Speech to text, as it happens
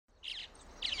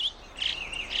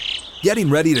Getting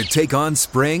ready to take on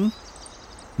spring?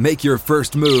 Make your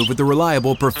first move with the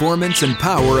reliable performance and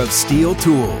power of Steel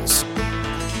tools.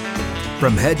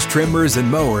 From hedge trimmers and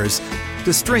mowers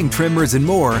to string trimmers and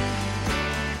more,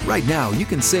 right now you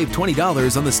can save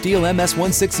 $20 on the Steel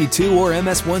MS-162 or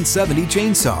MS-170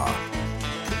 chainsaw.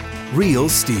 Real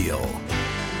Steel.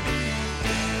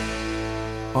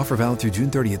 Offer valid through June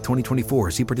 30th,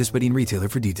 2024. See participating retailer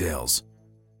for details.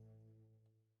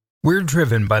 We're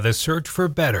driven by the search for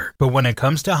better, but when it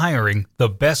comes to hiring, the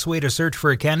best way to search for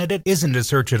a candidate isn't to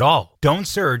search at all. Don't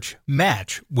search,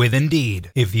 match with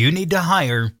Indeed. If you need to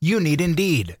hire, you need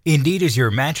Indeed. Indeed is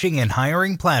your matching and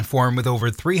hiring platform with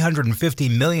over 350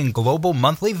 million global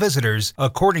monthly visitors,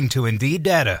 according to Indeed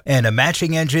data, and a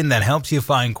matching engine that helps you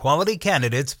find quality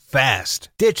candidates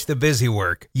fast. Ditch the busy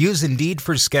work. Use Indeed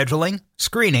for scheduling,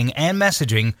 screening, and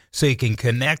messaging so you can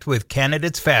connect with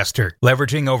candidates faster.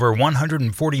 Leveraging over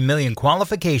 140 million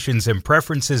qualifications and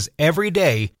preferences every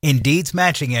day, Indeed's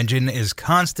matching engine is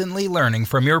constantly learning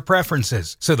from your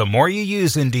preferences. So the more you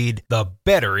use Indeed, the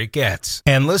better it gets.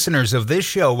 And listeners of this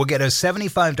show will get a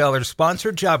 $75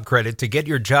 sponsored job credit to get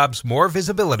your jobs more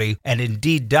visibility at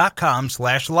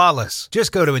Indeed.com/lawless.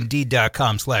 Just go to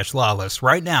Indeed.com/lawless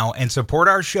right now and support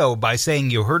our show by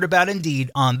saying you heard about Indeed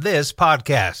on this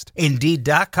podcast.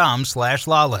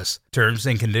 Indeed.com/lawless. Terms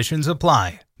and conditions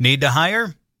apply. Need to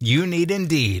hire? You need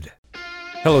Indeed.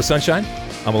 Hello, Sunshine.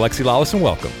 I'm Alexi Lawless, and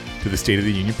welcome to the State of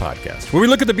the Union podcast, where we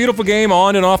look at the beautiful game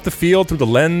on and off the field through the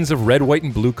lens of red, white,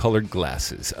 and blue-colored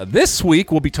glasses. This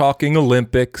week, we'll be talking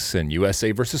Olympics and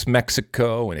USA versus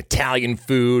Mexico and Italian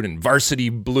food and varsity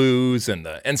blues and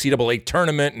the NCAA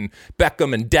tournament and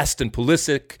Beckham and Dest and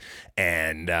Pulisic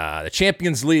and the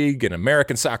Champions League and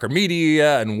American soccer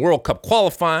media and World Cup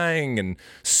qualifying and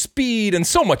speed and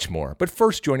so much more. But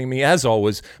first, joining me, as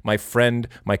always, my friend,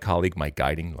 my colleague, my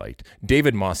guiding light,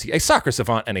 David Mosse, a soccer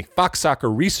savant and a Fox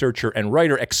Soccer researcher and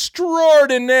writer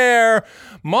extraordinaire.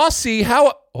 Mosse,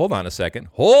 hold on a second.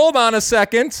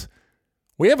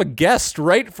 We have a guest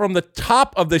right from the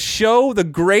top of the show, the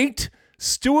great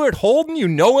Stu Holden. You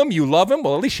know him, you love him.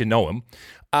 Well, at least you know him.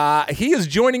 He is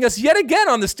joining us yet again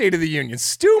on the State of the Union.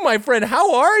 Stu, my friend,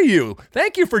 how are you?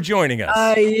 Thank you for joining us.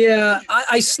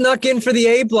 I snuck in for the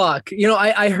A block. You know,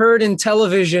 I heard in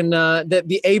television that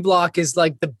the A block is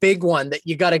like the big one, that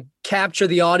you got to capture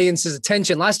the audience's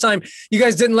attention. Last time you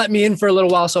guys didn't let me in for a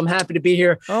little while, so I'm happy to be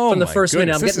here from the first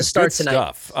minute. I'm getting the start tonight.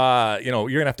 Stuff. You're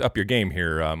gonna have to up your game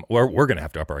here. We're gonna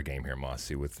have to up our game here,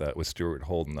 Mosse, with Stuart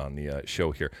Holden on the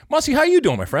show here. Mosse, how you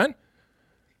doing, my friend?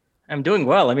 I'm doing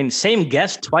well. I mean, same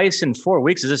guest twice in 4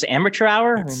 weeks. Is this amateur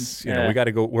hour? We got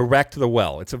to go. We're back to the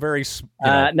well. It's a very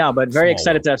very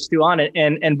excited to have Stu on it,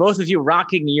 and both of you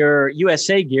rocking your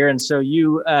USA gear, and so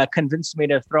you convinced me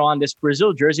to throw on this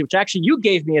Brazil jersey, which actually you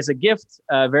gave me as a gift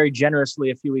very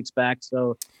generously a few weeks back.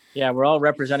 So yeah, we're all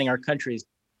representing our countries.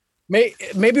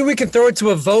 Maybe we can throw it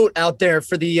to a vote out there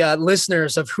for the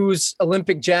listeners of whose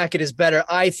Olympic jacket is better.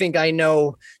 I think I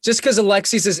know, just because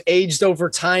Alexis has aged over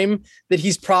time, that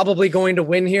he's probably going to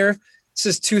win here. This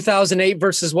is 2008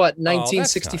 versus what,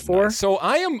 1964? Nice. So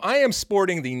I am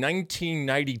sporting the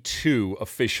 1992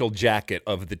 official jacket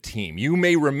of the team. You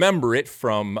may remember it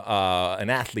from an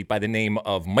athlete by the name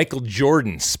of Michael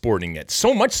Jordan sporting it.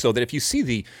 So much so that if you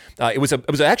see it was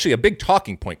actually a big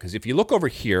talking point, because if you look over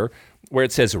here, where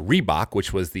it says Reebok,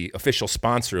 which was the official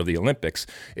sponsor of the Olympics.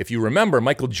 If you remember,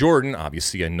 Michael Jordan,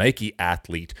 obviously a Nike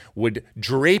athlete, would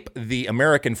drape the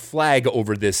American flag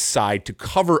over this side to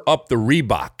cover up the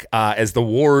Reebok as the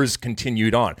wars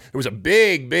continued on. There was a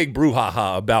big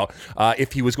brouhaha about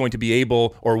if he was going to be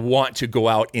able or want to go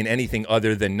out in anything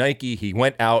other than Nike. He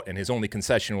went out, and his only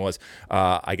concession was,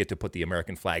 I get to put the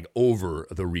American flag over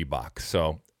the Reebok.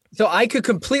 So I could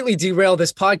completely derail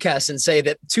this podcast and say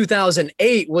that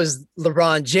 2008 was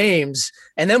LeBron James,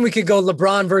 and then we could go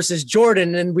LeBron versus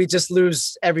Jordan, and we just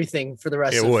lose everything for the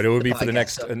rest of the podcast. It would be for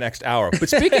the next hour. But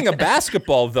speaking of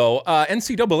basketball, though,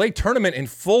 NCAA tournament in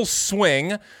full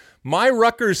swing. My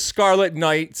Rutgers Scarlet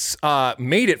Knights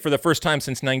made it for the first time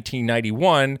since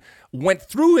 1991, went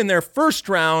through in their first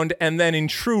round, and then in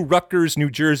true Rutgers, New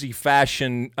Jersey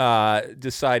fashion,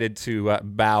 decided to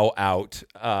bow out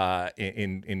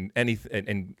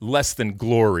in less than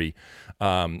glory,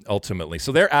 ultimately.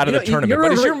 So they're out of the tournament.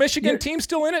 But is your Michigan team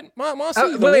still in it, Mosse?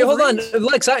 Wait, hold on.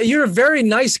 Lex, you're a very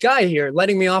nice guy here,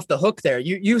 letting me off the hook there.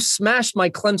 You smashed my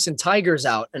Clemson Tigers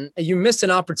out, and you missed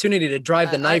an opportunity to drive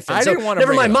the knife in. I didn't want to.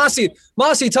 Never mind. Mosse,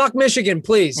 talk Michigan,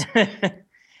 please.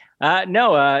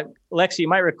 No, Lexi, you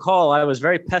might recall I was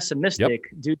very pessimistic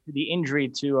due to the injury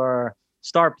to our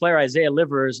star player, Isaiah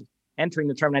Livers, entering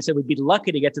the tournament. I said we'd be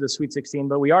lucky to get to the Sweet 16,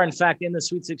 but we are, in fact, in the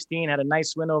Sweet 16, had a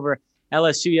nice win over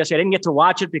LSU yesterday. I didn't get to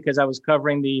watch it because I was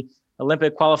covering the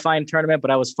Olympic qualifying tournament,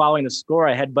 but I was following the score.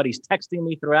 I had buddies texting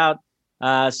me throughout.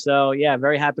 So yeah,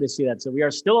 very happy to see that. So we are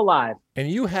still alive. And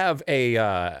you have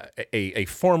a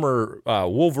former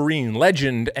Wolverine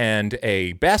legend and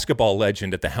a basketball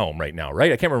legend at the helm right now,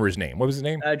 right? I can't remember his name. What was his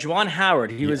name? Juwan Howard.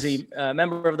 He was a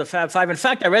member of the Fab Five. In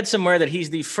fact, I read somewhere that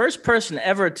he's the first person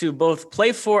ever to both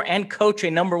play for and coach a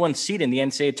number one seed in the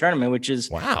NCAA tournament, which is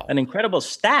an incredible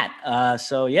stat.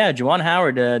 So yeah, Juwan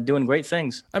Howard doing great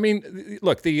things. I mean,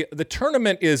 look, the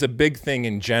tournament is a big thing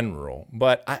in general,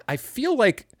 but I feel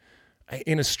like,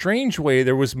 in a strange way,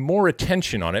 there was more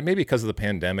attention on it, maybe because of the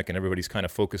pandemic and everybody's kind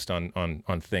of focused on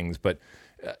things. But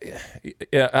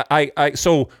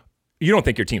so you don't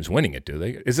think your team's winning it, do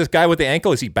they? Is this guy with the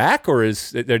ankle, is he back, or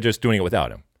is they're just doing it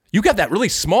without him? You got that really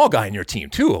small guy in your team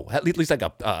too, at least like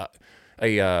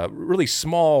a really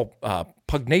small,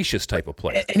 pugnacious type of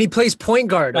player. And he plays point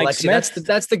guard, Alexi.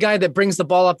 That's the guy that brings the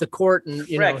ball up the court. And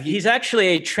he's actually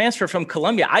a transfer from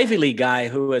Columbia, Ivy League guy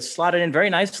who was slotted in very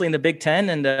nicely in the Big Ten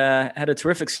and had a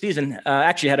terrific season.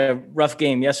 Actually had a rough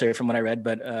game yesterday from what I read,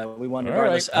 but we won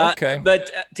regardless. Right. Okay.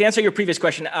 But to answer your previous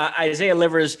question, Isaiah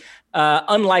Livers,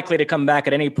 unlikely to come back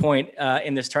at any point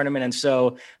in this tournament. And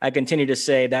so I continue to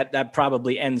say that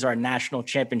probably ends our national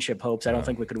championship hopes. I don't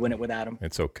think we could win it without him.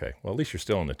 It's okay. Well, at least you're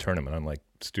still in the tournament, unlike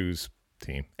Stu's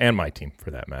team and my team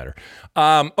for that matter.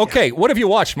 Okay, what have you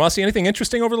watched, Mosse? Anything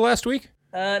interesting over the last week?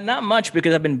 Not much,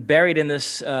 because I've been buried in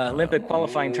this Olympic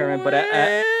qualifying tournament. But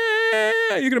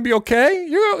you're gonna be okay.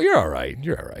 You're all right.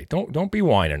 You're all right. Don't be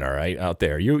whining. All right, out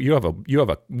there. You have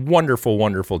a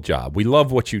wonderful job. We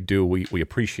love what you do. We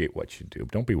appreciate what you do.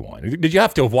 Don't be whining. Did you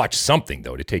have to have watched something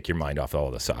though to take your mind off all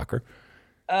the soccer?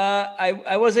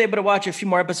 I was able to watch a few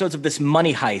more episodes of this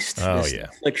Money Heist. This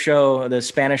Netflix show, the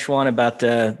Spanish one about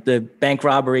the bank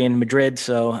robbery in Madrid.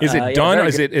 So is it done?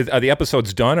 Are the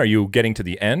episodes done? Are you getting to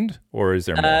the end, or is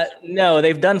there more? No,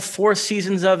 they've done 4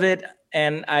 seasons of it,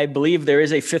 and I believe there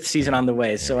is a 5th season on the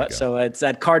way. So it's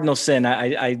that cardinal sin.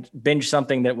 I binged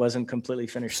something that wasn't completely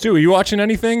finished. Stu, are you watching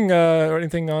anything or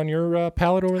anything on your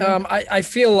palette over there? I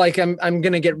feel like I'm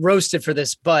going to get roasted for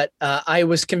this, but I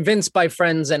was convinced by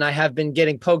friends, and I have been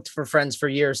getting poked for friends for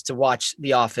years, to watch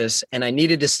The Office, and I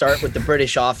needed to start with the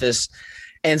British Office.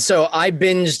 And so I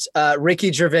binged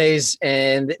Ricky Gervais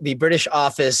and the British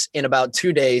Office in about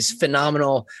 2 days.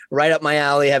 Phenomenal, right up my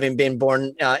alley, having been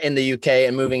born in the UK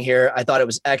and moving here. I thought it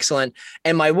was excellent.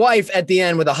 And my wife at the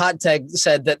end with a hot tag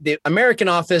said that the American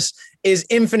Office is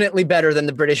infinitely better than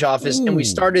the British Office. Ooh. And we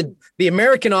started the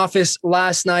American Office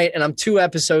last night, and I'm 2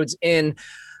 episodes in.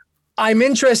 I'm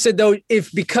interested, though,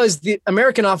 because the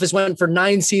American Office went for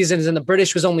 9 seasons and the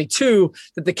British was only 2,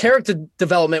 that the character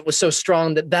development was so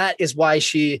strong that is why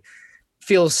she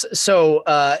feels so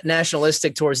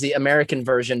nationalistic towards the American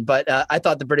version. But I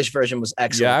thought the British version was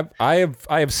excellent. Yeah,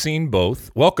 I have seen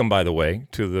both. Welcome, by the way,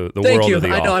 to the world of The Thank you. I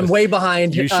know Office. I'm way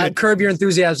behind. Curb Your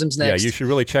Enthusiasm's next. Yeah, you should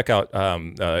really check out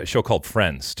a show called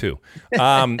Friends too.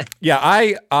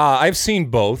 I've seen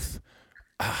both.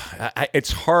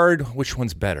 It's hard. Which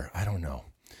one's better? I don't know.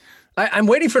 I'm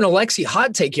waiting for an Alexi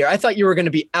hot take here. I thought you were going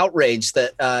to be outraged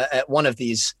that at one of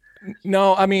these.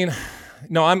 No, I mean,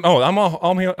 no.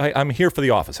 I'm here for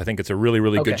The Office. I think it's a really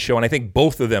good show, and I think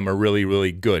both of them are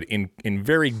really good in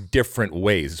very different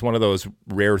ways. It's one of those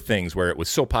rare things where it was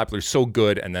so popular, so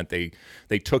good, and that they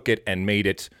took it and made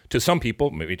it, to some people,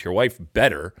 maybe to your wife,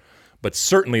 better, but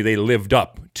certainly they lived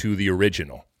up to the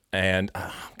original. And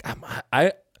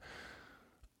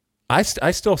I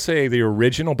still say the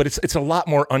original, but it's a lot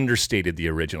more understated, the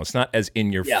original. It's not as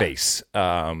in your face,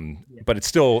 but it's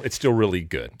still really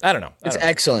good. I don't know. It's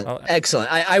excellent. Excellent.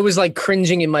 I was like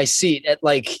cringing in my seat at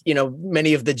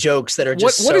many of the jokes that are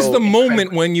just What is the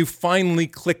moment when you finally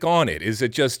click on it? Is it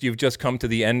just you've just come to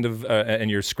the end of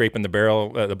and you're scraping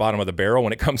the bottom of the barrel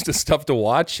when it comes to stuff to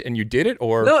watch and you did it?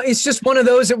 Or no, it's just one of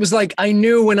those. It was like I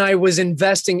knew when I was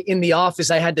investing in The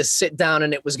Office, I had to sit down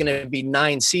and it was going to be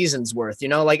 9 seasons worth,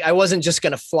 I wasn't just going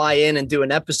to fly in and do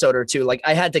an episode or 2. Like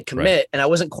I had to commit, and I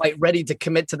wasn't quite ready to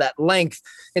commit to that length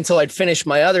until I'd finished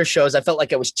my other shows. I felt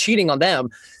like I was cheating on them.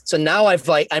 So now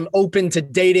I'm open to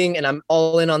dating and I'm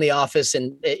all in on The Office,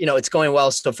 and it's going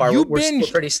well so far. We're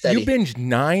pretty steady. You binged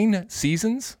 9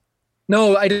 seasons?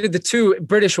 No, I did the 2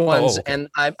 British ones, and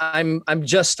I'm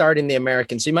just starting the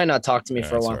American. So you might not talk to me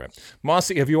for a while. Right. Mosse,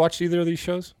 have you watched either of these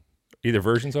shows? Either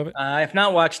versions of it? I have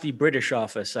not watched the British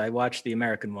Office. I watched the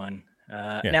American one.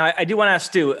 Now, I do want to ask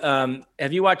Stu,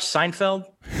 have you watched Seinfeld?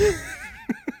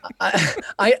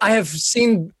 I have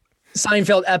seen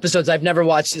Seinfeld episodes. I've never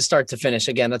watched it start to finish.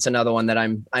 Again, that's another one that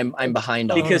I'm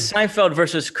behind on. Because Seinfeld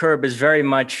versus Curb is very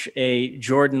much a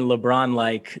Jordan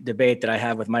LeBron-like debate that I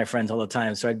have with my friends all the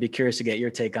time. So I'd be curious to get your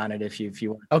take on it if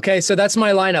you want. Okay, so that's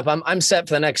my lineup. I'm set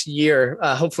for the next year.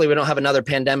 Hopefully we don't have another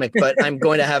pandemic, but I'm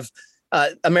going to have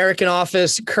American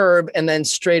Office, Curb, and then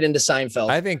straight into Seinfeld.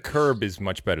 I think Curb is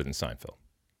much better than Seinfeld.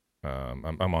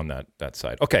 I'm on that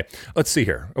side. Okay, let's see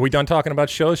here. Are we done talking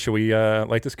about shows? Should we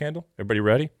light this candle? Everybody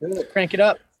ready? Crank it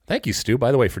up. Thank you, Stu,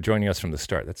 by the way, for joining us from the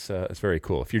start. That's very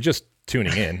cool. If you're just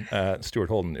tuning in, Stuart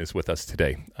Holden is with us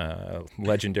today.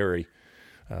 Legendary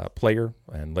player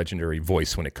and legendary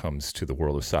voice when it comes to the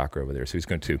world of soccer over there. So he's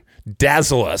going to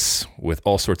dazzle us with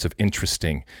all sorts of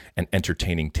interesting and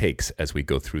entertaining takes as we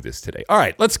go through this today. All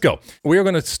right, let's go. We are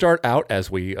going to start out as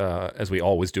we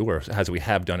always do, or as we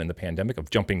have done in the pandemic, of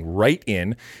jumping right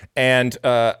in. And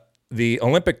the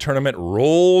Olympic tournament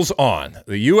rolls on.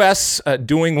 The U.S.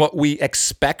 Doing what we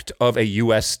expect of a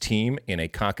U.S. team in a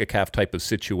CONCACAF type of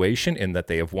situation, in that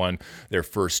they have won their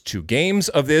first 2 games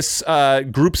of this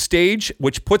group stage,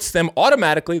 which puts them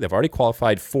automatically, they've already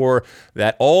qualified for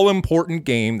that all-important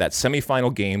game, that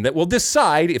semifinal game that will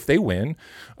decide if they win.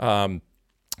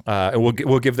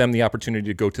 We'll give them the opportunity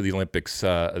to go to the Olympics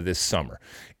this summer.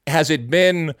 Has it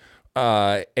been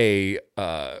a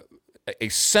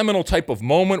seminal type of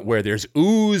moment where there's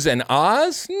oohs and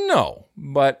ahs? No,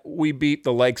 but we beat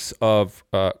the likes of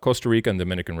Costa Rica and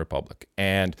Dominican Republic.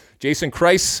 And Jason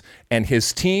Kreis and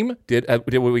his team did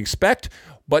what we expect,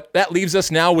 but that leaves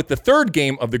us now with the third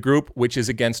game of the group, which is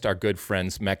against our good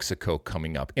friends Mexico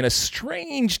coming up. In a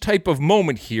strange type of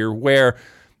moment here where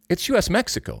it's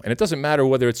U.S.-Mexico, and it doesn't matter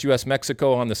whether it's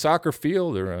U.S.-Mexico on the soccer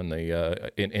field or on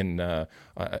the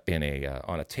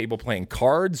on a table playing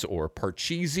cards or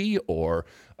parcheesi or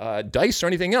dice or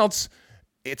anything else.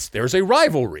 There's a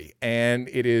rivalry, and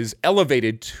it is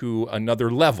elevated to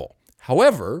another level.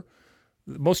 However,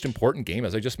 the most important game,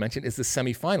 as I just mentioned, is the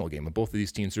semifinal game, and both of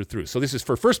these teams are through. So this is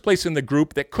for first place in the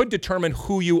group that could determine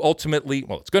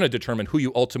it's going to determine who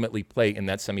you ultimately play in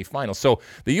that semifinal. So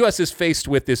the U.S. is faced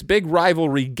with this big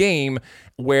rivalry game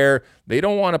where they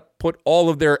don't want to put all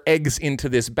of their eggs into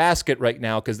this basket right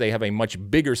now because they have a much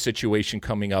bigger situation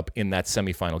coming up in that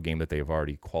semifinal game that they have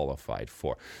already qualified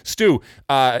for. Stu,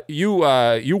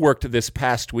 you worked this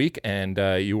past week, and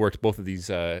you worked both of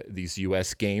these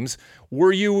U.S. games.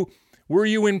 Were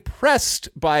you impressed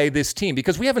by this team?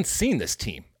 Because we haven't seen this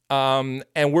team. And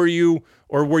were you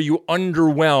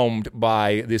underwhelmed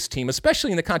by this team,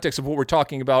 especially in the context of what we're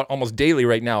talking about almost daily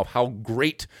right now, of how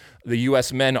great the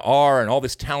U.S. men are and all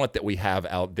this talent that we have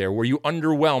out there? Were you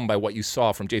underwhelmed by what you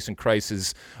saw from Jason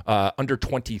Kreis's under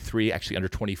 23, actually under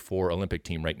 24 Olympic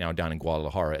team right now down in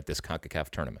Guadalajara at this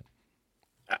CONCACAF tournament?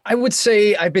 I would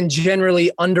say I've been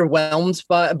generally underwhelmed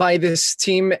by this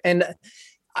team, and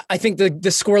I think the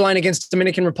scoreline against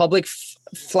Dominican Republic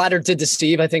flattered to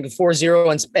deceive. I think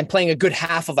 4-0 and playing a good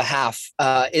half of a half.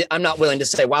 I'm not willing to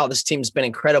say, wow, this team's been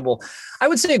incredible. I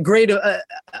would say a grade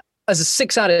as a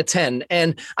 6 out of 10.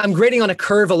 And I'm grading on a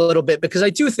curve a little bit because I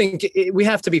do think we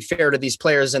have to be fair to these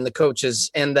players and the coaches,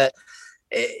 and that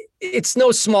it's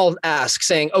no small ask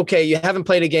saying, okay, you haven't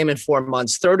played a game in 4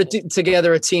 months, throw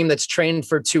together a team that's trained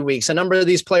for 2 weeks. A number of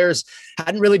these players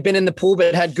hadn't really been in the pool,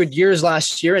 but had good years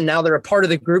last year, and now they're a part of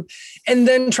the group. And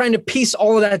then trying to piece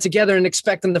all of that together and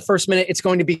expect in the first minute it's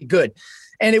going to be good.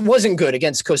 And it wasn't good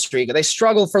against Costa Rica. They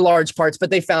struggled for large parts,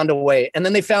 but they found a way. And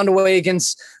then they found a way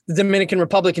against the Dominican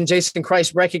Republic, and Jason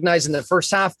Kreis recognized in the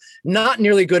first half, not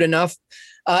nearly good enough.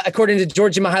 According to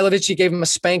Georgi Mihailovic, he gave him a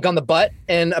spank on the butt,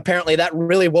 and apparently that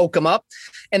really woke him up.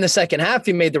 In the second half,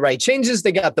 he made the right changes.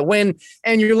 They got the win,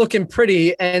 and you're looking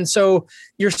pretty. And so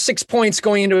you're 6 points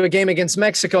going into a game against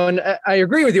Mexico. And I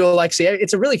agree with you, Alexi.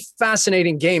 It's a really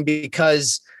fascinating game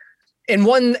because in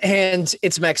one hand,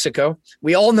 it's Mexico.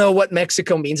 We all know what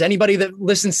Mexico means. Anybody that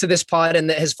listens to this pod and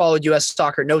that has followed U.S.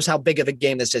 soccer knows how big of a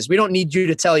game this is. We don't need you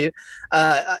to tell you,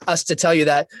 us to tell you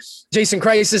that. Jason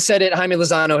Kreis has said it. Jaime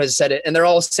Lozano has said it, and they're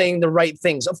all saying the right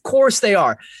things. Of course they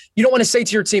are. You don't want to say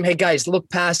to your team, hey, guys, look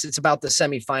past. It's about the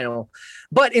semifinal.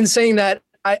 But in saying that,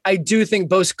 I do think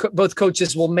both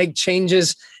coaches will make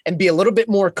changes and be a little bit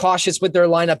more cautious with their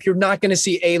lineup. You're not going to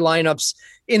see A lineups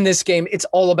in this game. It's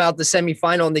all about the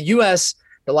semifinal. In the U.S.,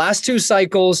 the last 2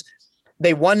 cycles,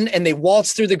 they won and they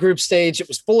waltzed through the group stage. It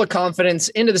was full of confidence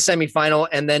into the semifinal,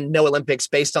 and then no Olympics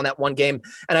based on that one game.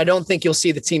 And I don't think you'll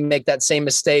see the team make that same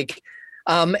mistake.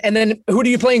 And then who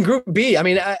do you play in Group B? I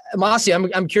mean, Mosse,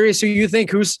 I'm curious who you think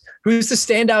who's the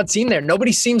standout team there.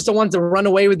 Nobody seems to want to run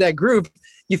away with that group.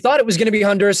 You thought it was going to be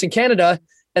Honduras and Canada.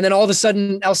 And then all of a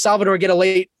sudden, El Salvador get a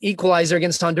late equalizer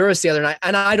against Honduras the other night.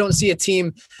 And I don't see a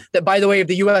team that, by the way, if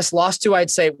the U.S. lost to,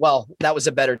 I'd say, well, that was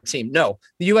a better team. No,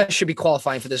 the U.S. should be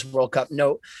qualifying for this World Cup.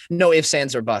 No ifs,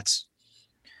 ands, or buts.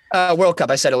 World Cup.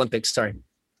 I said Olympics. Sorry.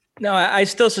 No, I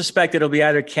still suspect it'll be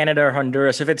either Canada or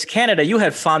Honduras. If it's Canada, you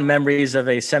had fond memories of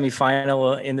a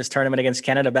semifinal in this tournament against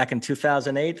Canada back in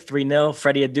 2008, 3-0.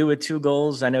 Freddie Adu with 2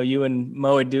 goals. I know you and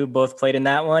Mo Adu both played in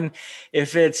that one.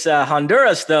 If it's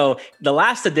Honduras, though, the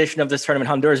last edition of this tournament,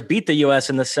 Honduras beat the U.S.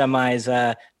 in the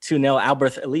semis 2-0.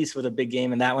 Albert Elise with a big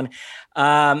game in that one.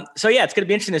 So, yeah, it's going to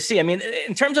be interesting to see. I mean,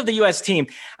 in terms of the U.S. team,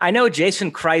 I know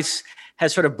Jason Kreis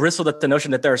has sort of bristled at the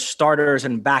notion that there are starters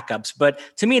and backups. But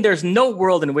to me, there's no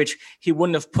world in which he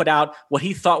wouldn't have put out what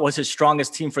he thought was his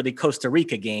strongest team for the Costa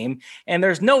Rica game. And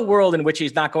there's no world in which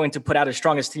he's not going to put out his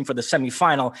strongest team for the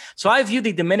semifinal. So I view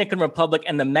the Dominican Republic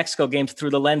and the Mexico games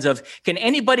through the lens of, can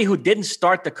anybody who didn't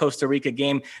start the Costa Rica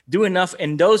game do enough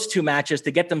in those 2 matches to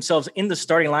get themselves in the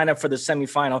starting lineup for the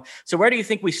semifinal? So where do you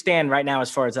think we stand right now as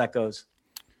far as that goes?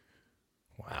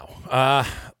 Wow.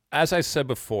 As I said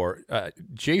before,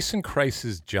 Jason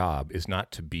Kreis's job is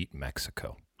not to beat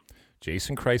Mexico.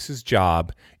 Jason Kreis's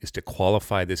job is to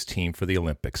qualify this team for the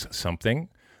Olympics, something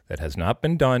that has not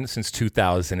been done since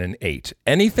 2008.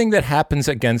 Anything that happens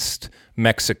against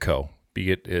Mexico,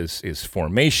 be it is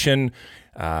formation,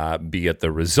 be it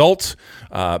the result,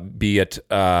 be it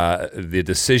the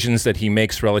decisions that he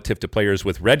makes relative to players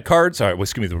with red cards, or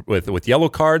with yellow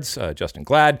cards, Justin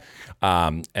Glad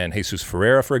and Jesus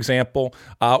Ferreira, for example,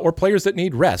 or players that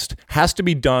need rest, has to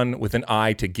be done with an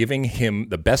eye to giving him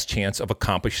the best chance of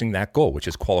accomplishing that goal, which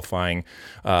is qualifying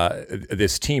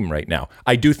this team right now.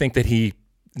 I do think that he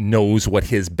knows what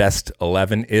his best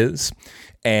 11 is,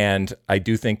 and I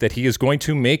do think that he is going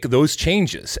to make those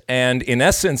changes. And in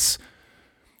essence,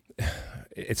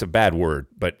 it's a bad word,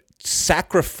 but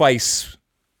sacrifice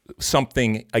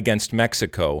something against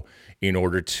Mexico in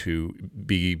order to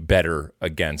be better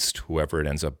against whoever it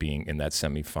ends up being in that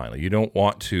semifinal. You don't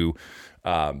want to,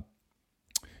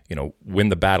 win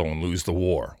the battle and lose the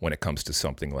war when it comes to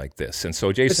something like this. And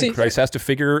so Jason Kreis has to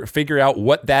figure out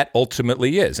what that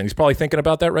ultimately is, and he's probably thinking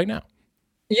about that right now.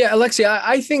 Yeah, Alexi,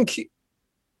 I think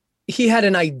he had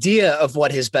an idea of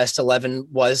what his best 11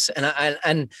 was,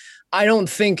 and I don't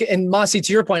think, and Mosse,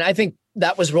 to your point, I think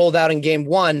that was rolled out in game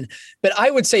 1, but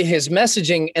I would say his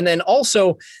messaging, and then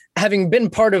also having been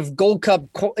part of Gold Cups,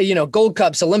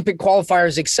 Olympic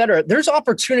qualifiers, et cetera, there's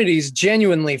opportunities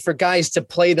genuinely for guys to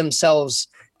play themselves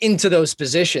into those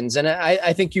positions. And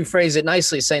I think you phrase it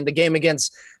nicely, saying the game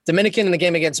against Dominican and the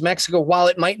game against Mexico, while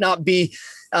it might not be,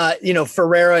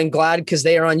 Ferreira and Glad because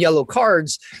they are on yellow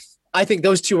cards, I think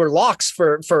those 2 are locks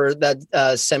for that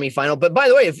semifinal. But by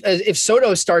the way, if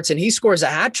Soto starts and he scores a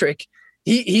hat trick,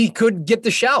 he could get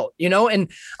the shout,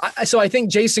 And so I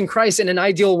think Jason Kreis in an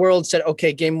ideal world said,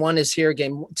 okay, game 1 is here.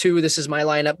 Game 2, this is my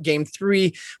lineup. Game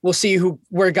 3, we'll see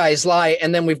where guys lie.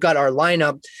 And then we've got our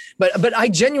lineup. But I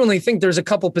genuinely think there's a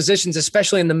couple positions,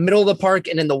 especially in the middle of the park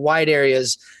and in the wide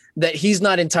areas, that he's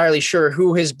not entirely sure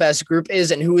who his best group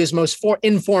is and who his most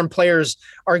informed players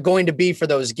are going to be for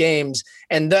those games.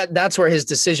 And that's where his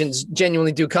decisions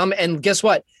genuinely do come. And guess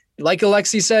what? Like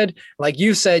Alexi said, like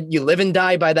you said, you live and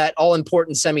die by that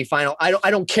all-important semifinal. I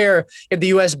don't care if the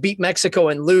U.S. beat Mexico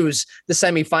and lose the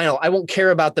semifinal. I won't care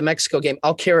about the Mexico game.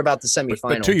 I'll care about the semifinal.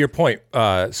 But to your point,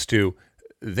 Stu,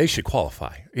 they should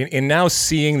qualify. In now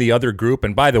seeing the other group,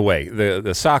 and by the way,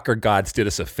 the soccer gods did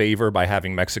us a favor by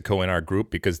having Mexico in our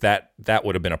group, because that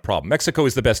would have been a problem. Mexico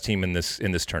is the best team in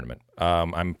this tournament.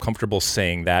 I'm comfortable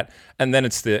saying that. And then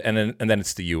it's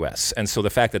the U.S. And so the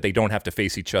fact that they don't have to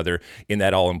face each other in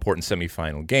that all important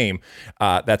semifinal game,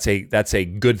 that's a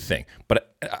good thing. But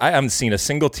I haven't seen a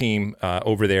single team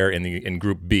over there in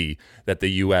Group B that the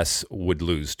U.S. would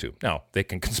lose to. Now, they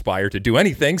can conspire to do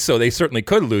anything, so they certainly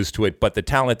could lose to it, but the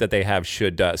talent that they have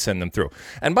should send them through.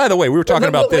 And by the way, we were talking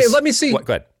about this. Let me see. Go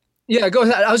ahead. Yeah, go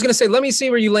ahead. I was going to say, let me see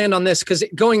where you land on this, because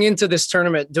going into this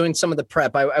tournament, doing some of the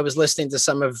prep, I was listening to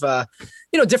some of,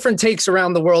 different takes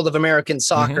around the world of American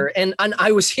soccer. Mm-hmm. And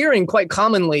I was hearing quite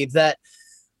commonly that,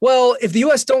 well, if the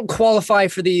U.S. don't qualify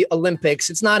for the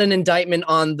Olympics, it's not an indictment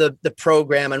on the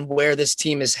program and where this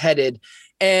team is headed.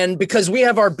 And because we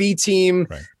have our B team,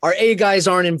 right, our A guys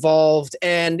aren't involved.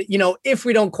 And, if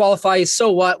we don't qualify,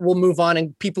 so what? We'll move on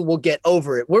and people will get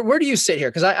over it. Where do you sit here?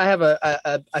 Because I have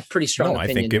a pretty strong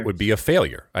opinion. I think it would be a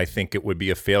failure. I think it would be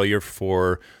a failure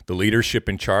for the leadership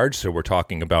in charge. So we're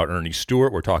talking about Ernie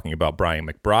Stewart, we're talking about Brian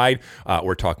McBride,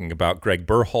 we're talking about Greg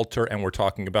Berhalter, and we're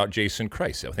talking about Jason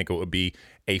Kreis. I think it would be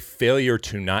a failure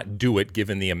to not do it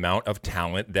given the amount of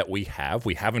talent that we have.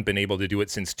 We haven't been able to do it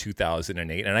since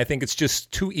 2008, and I think it's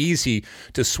just too easy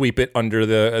to sweep it under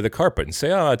the carpet and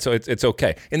say, oh, it's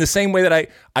okay. In the same way that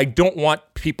I don't want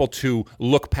people to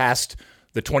look past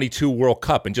the 22 World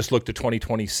Cup and just look to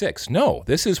 2026. No,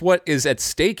 this is what is at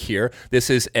stake here. This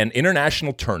is an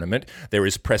international tournament. There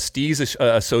is prestige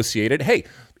associated. Hey,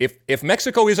 if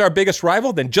Mexico is our biggest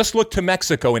rival, then just look to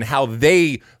Mexico and how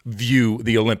they view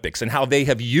the Olympics and how they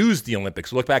have used the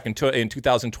Olympics. Look back in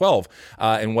 2012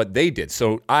 and what they did.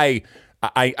 So I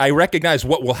recognize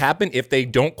what will happen if they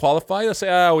don't qualify. They'll say,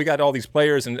 oh, we got all these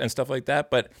players and stuff like that.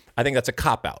 But I think that's a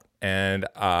cop-out. And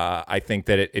I think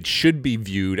that it should be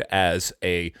viewed as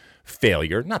a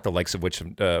failure, not the likes of which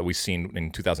we've seen in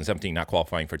 2017, not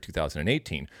qualifying for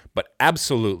 2018. But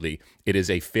absolutely, it is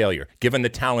a failure. Given the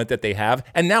talent that they have,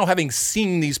 and now having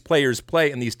seen these players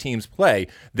play and these teams play,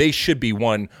 they should be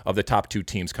one of the top 2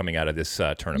 teams coming out of this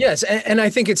tournament. Yes, and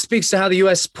I think it speaks to how the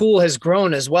U.S. pool has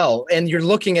grown as well. And you're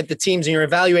looking at the teams and you're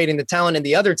evaluating the talent in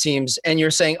the other teams, and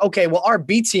you're saying, okay, well, our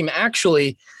B team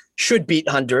actually should beat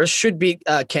Honduras, should beat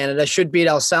Canada, should beat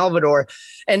El Salvador.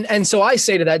 And so I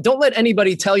say to that, don't let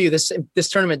anybody tell you this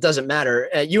tournament doesn't matter.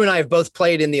 You and I have both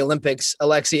played in the Olympics,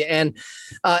 Alexi, and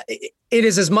it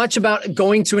is as much about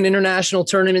going to an international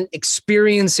tournament,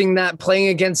 experiencing that, playing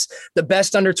against the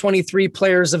best under 23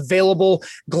 players available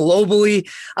globally.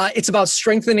 It's about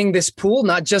strengthening this pool,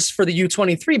 not just for the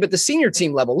U23, but the senior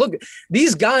team level. Look,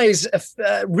 these guys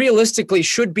realistically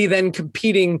should be then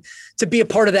competing to be a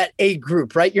part of that A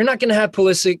group, right? You're not going to have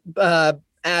Pulisic,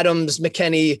 Adams,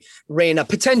 McKennie, Reyna,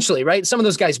 potentially, right? Some of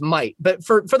those guys might, but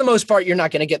for the most part, you're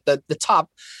not going to get the top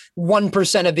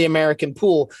 1% of the American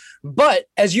pool. But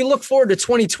as you look forward to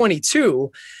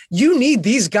 2022, you need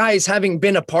these guys having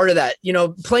been a part of that,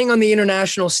 playing on the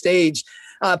international stage,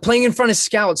 playing in front of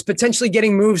scouts, potentially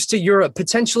getting moves to Europe,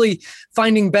 potentially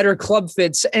finding better club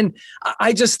fits. And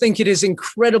I just think it is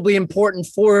incredibly important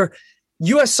for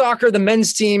U.S. soccer, the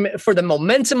men's team, for the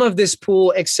momentum of this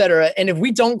pool, et cetera. And if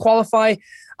we don't qualify,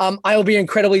 I will be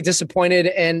incredibly disappointed.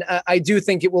 And I do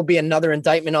think it will be another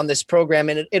indictment on this program,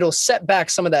 and it'll set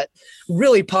back some of that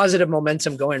really positive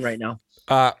momentum going right now.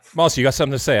 Mosse, you got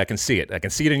something to say. I can see it. I can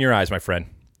see it in your eyes, my friend.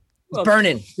 Well,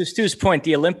 burning. To Stu's point,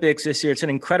 the Olympics this year, it's an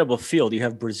incredible field. You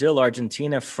have Brazil,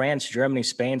 Argentina, France, Germany,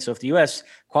 Spain. So if the U.S.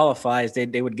 qualifies,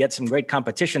 they would get some great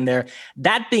competition there.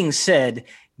 That being said,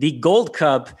 the Gold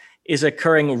Cup is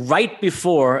occurring right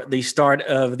before the start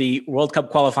of the World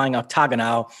Cup qualifying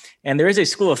octagonal. And there is a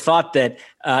school of thought that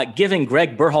giving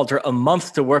Greg Berhalter a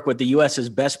month to work with the U.S.'s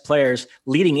best players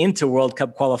leading into World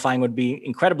Cup qualifying would be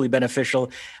incredibly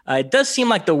beneficial. It does seem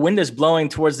like the wind is blowing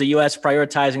towards the U.S.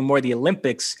 prioritizing more the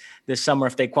Olympics this summer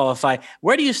if they qualify.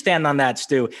 Where do you stand on that,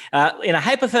 Stu? In a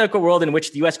hypothetical world in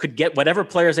which the U.S. could get whatever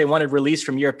players they wanted released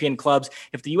from European clubs,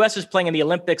 if the U.S. is playing in the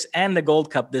Olympics and the Gold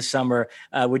Cup this summer,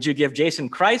 would you give Jason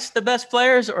Kreis the best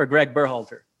players or Greg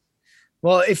Berhalter?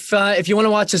 Well, if you want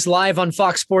to watch us live on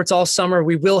Fox Sports all summer,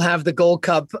 we will have the Gold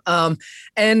Cup.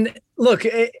 And look,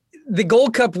 the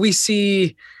Gold Cup we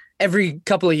see every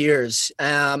couple of years.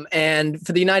 And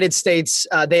for the United States,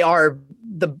 they are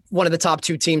one of the top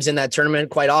 2 teams in that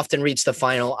tournament, quite often reach the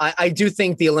final. I do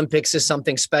think the Olympics is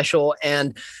something special.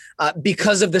 And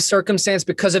because of the circumstance,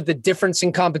 because of the difference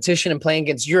in competition and playing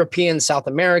against European, South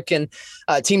American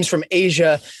teams from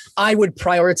Asia, I would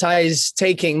prioritize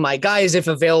taking my guys, if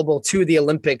available, to the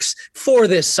Olympics for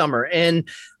this summer. And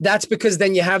that's because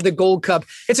then you have the Gold Cup.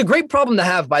 It's a great problem to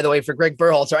have, by the way, for Greg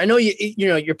Berhalter. I know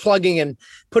you're plugging and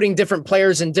putting different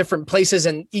players in different places,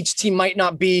 and each team might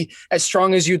not be as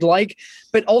strong as you'd like.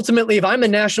 But ultimately, if I'm a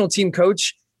national team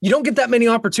coach, you don't get that many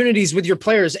opportunities with your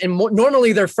players, and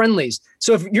normally they're friendlies.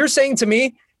 So if you're saying to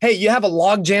me, hey, you have a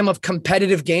logjam of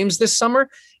competitive games this summer,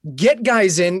 get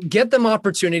guys in, get them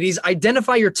opportunities,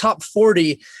 identify your top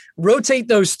 40, rotate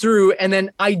those through, and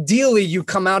then ideally you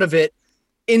come out of it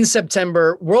in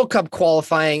September, World Cup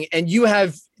qualifying, and you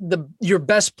have your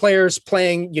best players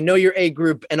playing, your A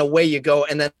group, and away you go.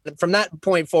 And then from that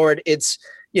point forward, it's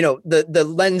the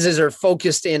lenses are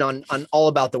focused in on all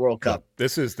about the World Cup.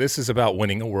 This is about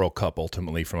winning a World Cup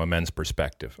ultimately from a men's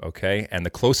perspective, okay? And the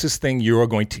closest thing you are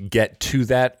going to get to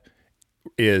that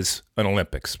is an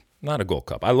Olympics, not a Gold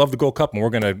Cup. I love the Gold Cup, and we're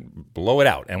going to blow it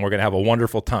out, and we're going to have a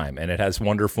wonderful time, and it has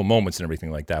wonderful moments and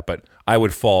everything like that. But I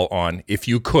would fall on, if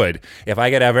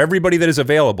I could have everybody that is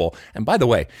available. And by the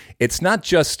way, it's not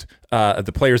just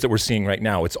the players that we're seeing right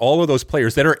now. It's all of those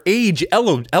players that are age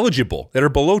eligible, that are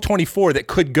below 24 that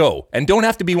could go and don't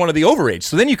have to be one of the overage.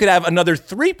 So then you could have another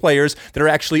 3 players that are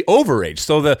actually overage.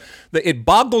 So it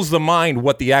boggles the mind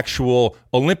what the actual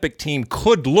Olympic team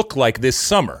could look like this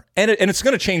summer. And it's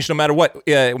going to change no matter what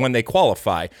when they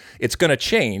qualify. It's going to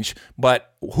change,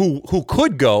 but who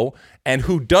could go and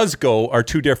who does go are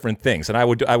 2 different things. And I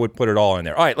would put it all in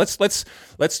there. All right,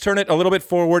 let's turn it a little bit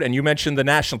forward. And you mentioned the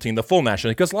national team, the full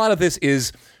national, because a lot of this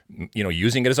is,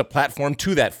 using it as a platform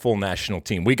to that full national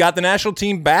team. We got the national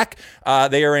team back.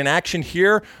 They are in action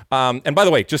here. And by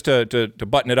the way, just to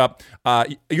button it up,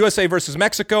 USA versus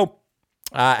Mexico.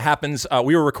 Happens.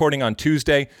 We were recording on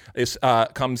Tuesday. This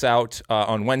comes out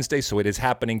on Wednesday, so it is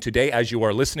happening today as you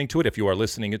are listening to it. If you are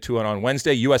listening to it on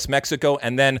Wednesday, U.S.-Mexico,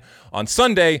 and then on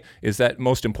Sunday is that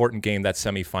most important game, that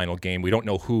semifinal game. We don't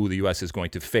know who the U.S. is going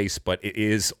to face, but it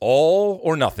is all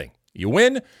or nothing. You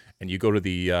win, and you go to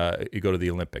the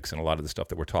Olympics and a lot of the stuff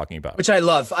that we're talking about, which I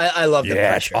love. I love the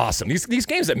pressure. It's awesome. These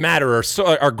games that matter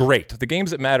are great. The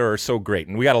games that matter are so great,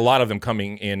 and we got a lot of them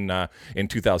coming in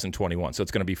 2021. So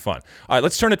it's going to be fun. All right,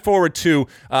 let's turn it forward to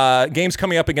games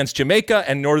coming up against Jamaica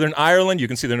and Northern Ireland. You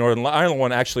can see the Northern Ireland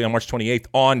one actually on March 28th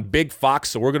on Big Fox.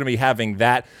 So we're going to be having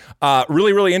that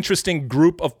really, really interesting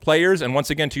group of players. And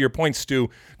once again, to your point, Stu,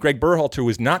 Greg Berhalter, who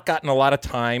has not gotten a lot of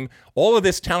time. All of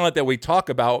this talent that we talk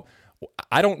about.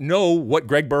 I don't know what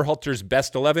Greg Berhalter's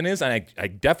best 11 is, and I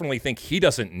definitely think he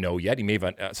doesn't know yet. He may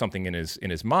have something in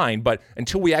his mind, but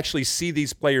until we actually see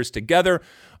these players together,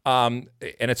 and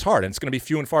it's hard, and it's going to be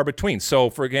few and far between.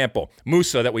 So, for example,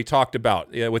 Mosse that we talked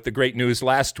about with the great news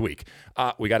last week,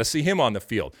 we got to see him on the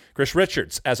field. Chris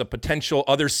Richards as a potential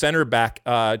other center back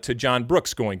to John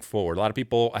Brooks going forward. A lot of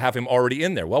people have him already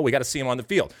in there. Well, we got to see him on the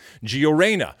field. Gio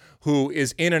Reyna, who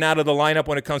is in and out of the lineup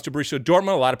when it comes to Borussia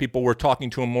Dortmund. A lot of people were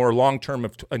talking to him more long-term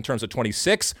in terms of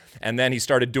 26, and then he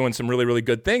started doing some really, really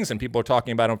good things, and people are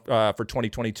talking about him for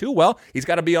 2022. Well, he's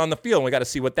got to be on the field, and we got to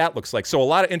see what that looks like. So a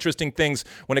lot of interesting things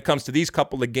when it comes to these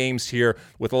couple of games here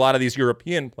with a lot of these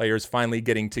European players finally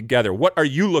getting together. What are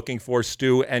you looking for,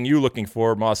 Stu, and you looking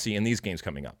for, Mosse, in these games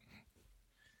coming up?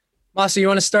 Mosse, you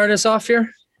want to start us off here?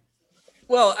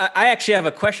 Well, I actually have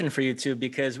a question for you two,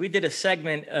 because we did a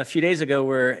segment a few days ago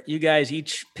where you guys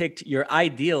each picked your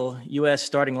ideal U.S.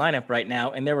 starting lineup right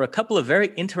now, and there were a couple of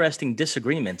very interesting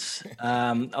disagreements.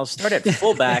 I'll start at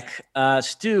fullback.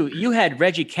 Stu, you had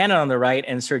Reggie Cannon on the right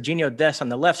and Serginho Dest on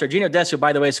the left. Serginho Dest, who,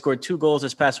 by the way, scored 2 goals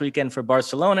this past weekend for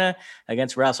Barcelona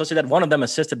against Real Sociedad, one of them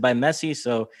assisted by Messi,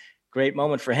 so great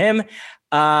moment for him.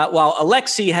 While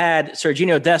Alexi had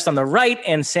Serginho Dest on the right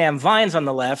and Sam Vines on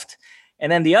the left.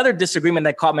 And then the other disagreement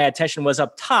that caught my attention was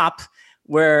up top,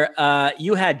 where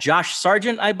you had Josh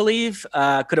Sargent, I believe.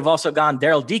 Could have also gone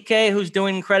Daryl Dike, who's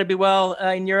doing incredibly well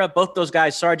in Europe. Both those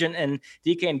guys, Sargent and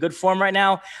Dike, in good form right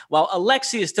now. While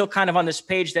Alexi is still kind of on this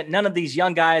page that none of these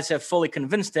young guys have fully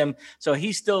convinced him. So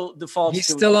he still defaults. He's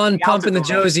still on pumping the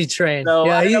Josie train. So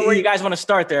yeah, I don't know where you guys want to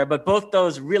start there, but both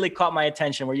those really caught my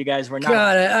attention where you guys were not.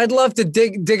 God, I'd love to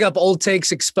dig up old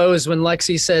takes exposed when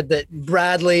Lexi said that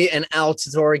Bradley and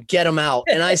Altidore, get him out.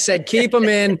 And I said, keep him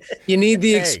in. You need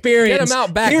the experience. Get him out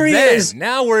back Here then. He is.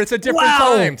 Now where it's a different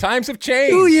time. Times have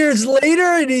changed. 2 years later,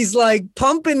 and he's like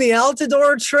pumping the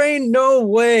Altidore train. No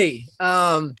way.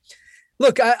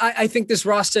 Look, I think this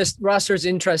roster is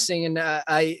interesting,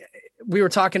 and we were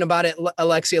talking about it,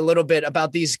 Alexi, a little bit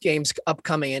about these games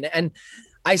upcoming, and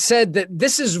I said that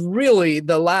this is really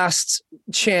the last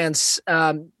chance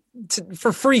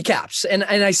for free caps. And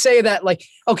I say that like,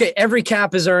 okay, every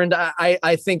cap is earned.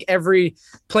 I think every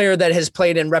player that has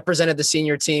played and represented the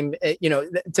senior team,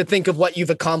 to think of what you've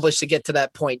accomplished to get to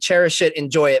that point, cherish it,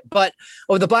 enjoy it. But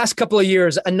over the last couple of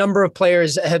years, a number of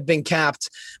players have been capped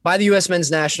by the U.S. men's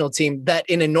national team that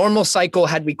in a normal cycle,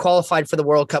 had we qualified for the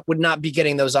World Cup, would not be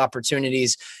getting those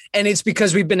opportunities. And it's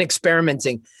because we've been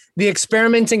experimenting. The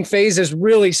experimenting phase is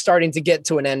really starting to get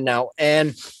to an end now.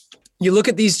 And you look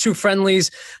at these 2 friendlies,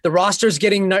 the roster's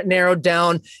getting narrowed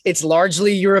down. It's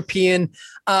largely European.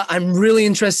 I'm really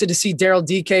interested to see Daryl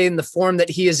Dike in the form that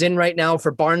he is in right now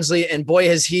for Barnsley. And boy,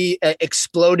 has he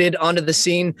exploded onto the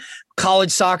scene. College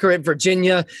soccer at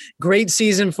Virginia, great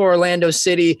season for Orlando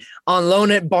City, on loan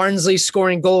at Barnsley,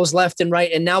 scoring goals left and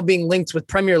right, and now being linked with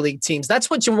Premier League teams. That's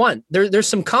what you want. There's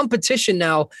some competition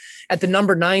now at the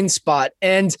number 9 spot.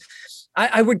 And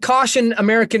I would caution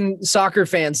American soccer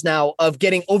fans now of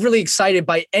getting overly excited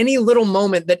by any little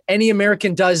moment that any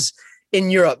American does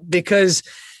in Europe, because,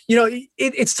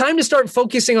 it's time to start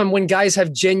focusing on when guys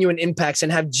have genuine impacts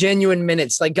and have genuine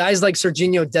minutes, like guys like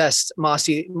Serginho Dest,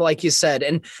 Mosse, like you said.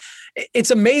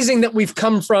 it's amazing that we've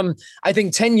come from, I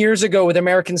think 10 years ago with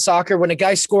American soccer, when a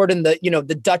guy scored in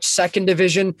the Dutch second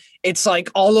division, it's like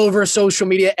all over social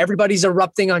media, everybody's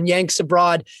erupting on Yanks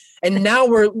abroad. And now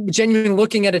we're genuinely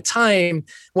looking at a time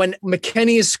when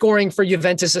McKennie is scoring for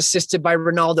Juventus, assisted by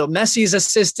Ronaldo. Messi is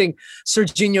assisting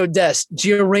Serginho Dest.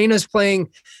 Giorena's playing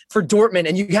for Dortmund.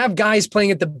 And you have guys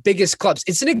playing at the biggest clubs.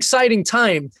 It's an exciting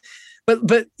time.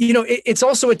 But it's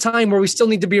also a time where we still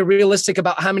need to be realistic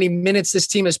about how many minutes this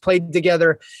team has played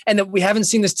together, and that we haven't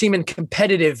seen this team in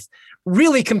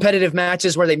really competitive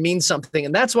matches where they mean something.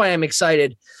 And that's why I'm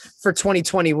excited for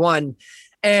 2021.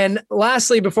 And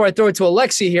lastly, before I throw it to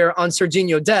Alexi here on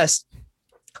Serginho Dest,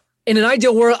 in an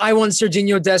ideal world, I want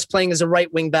Serginho Dest playing as a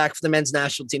right wing back for the men's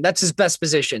national team. That's his best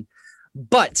position.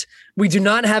 But we do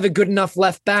not have a good enough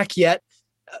left back yet.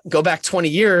 Go back 20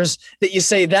 years that you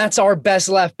say that's our best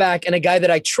left back and a guy that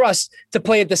I trust to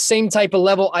play at the same type of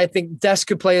level. I think Dest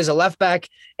could play as a left back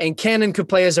and Cannon could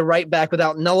play as a right back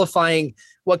without nullifying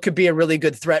what could be a really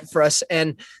good threat for us.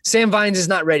 And Sam Vines is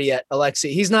not ready yet,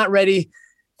 Alexi. He's not ready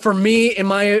for me, in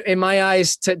my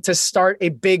eyes, to start a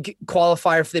big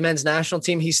qualifier for the men's national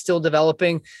team. He's still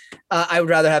developing. I would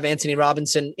rather have Anthony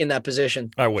Robinson in that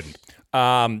position. I wouldn't.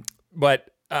 But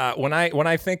when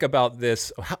I think about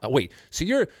this, wait. So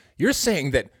you're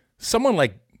saying that someone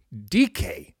like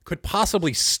DK could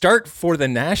possibly start for the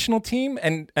national team,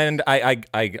 and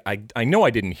I know I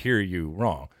didn't hear you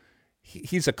wrong.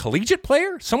 He's a collegiate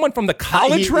player, someone from the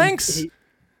college ranks.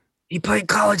 He played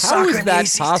college soccer. How is in that the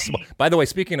ACC. possible? By the way,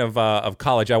 speaking of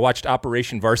college, I watched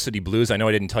Operation Varsity Blues. I know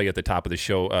I didn't tell you at the top of the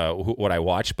show what I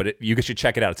watched, but you should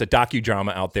check it out. It's a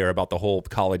docudrama out there about the whole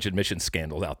college admission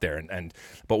scandal out there.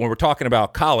 But when we're talking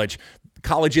about college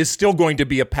is still going to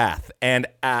be a path, and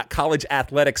college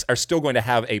athletics are still going to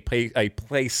have a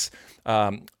place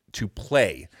to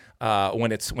play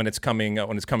when it's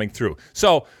coming through.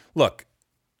 So look,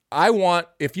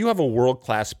 if you have a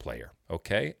world-class player.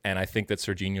 Okay, and I think that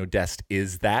Serginho Dest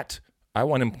is that. I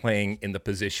want him playing in the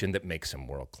position that makes him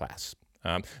world class.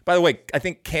 By the way, I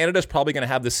think Canada's probably going to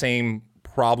have the same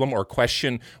problem or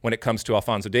question when it comes to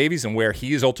Alphonso Davies and where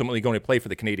he is ultimately going to play for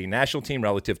the Canadian national team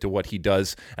relative to what he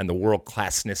does and the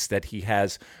world-classness that he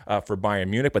has for Bayern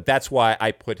Munich. But that's why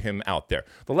I put him out there.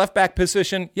 The left-back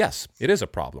position, yes, it is a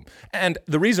problem. And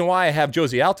the reason why I have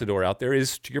Josie Altidore out there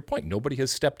is, to your point, nobody has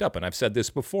stepped up. And I've said this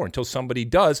before, until somebody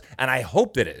does, and I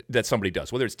hope that somebody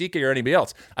does, whether it's DK or anybody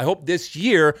else. I hope this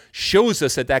year shows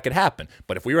us that could happen.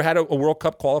 But if we had a World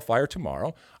Cup qualifier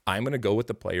tomorrow, I'm going to go with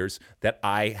the players that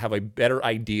I have a better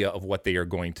idea of what they are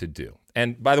going to do.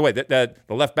 And by the way, the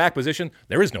left back position,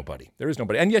 there is nobody.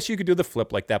 And yes, you could do the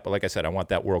flip like that, but like I said, I want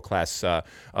that world class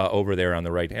over there on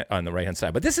the right hand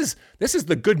side. But this is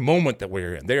the good moment that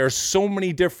we're in. There are so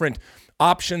many different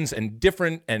options and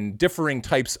differing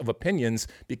types of opinions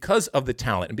because of the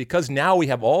talent and because now we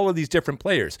have all of these different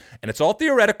players. And it's all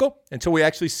theoretical until we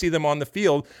actually see them on the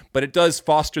field, but it does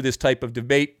foster this type of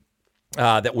debate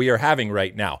that we are having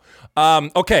right now.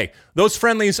 Okay, those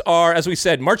friendlies are, as we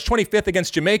said, March 25th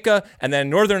against Jamaica, and then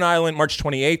Northern Ireland, March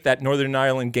 28th. That Northern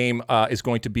Ireland game is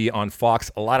going to be on Fox.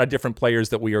 A lot of different players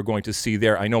that we are going to see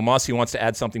there. I know Mosse wants to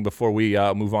add something before we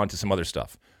move on to some other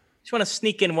stuff. Just want to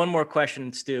sneak in one more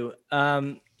question, Stu.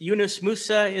 Yunus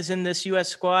Musa is in this U.S.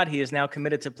 squad. He is now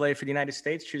committed to play for the United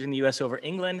States, choosing the U.S. over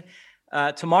England.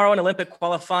 Tomorrow in Olympic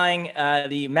qualifying,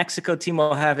 the Mexico team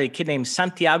will have a kid named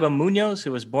Santiago Munoz,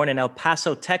 who was born in El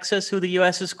Paso, Texas, who the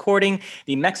U.S. is courting.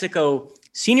 The Mexico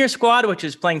senior squad, which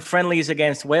is playing friendlies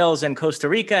against Wales and Costa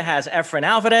Rica, has Efren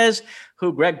Alvarez,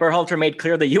 who Greg Berhalter made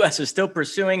clear the U.S. is still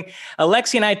pursuing.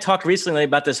 Alexi and I talked recently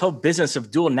about this whole business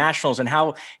of dual nationals and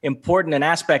how important an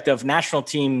aspect of national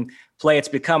team play it's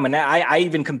become. And I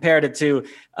even compared it to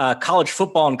college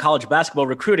football and college basketball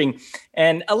recruiting.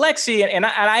 And Alexi, and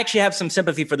I actually have some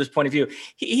sympathy for this point of view,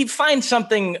 he finds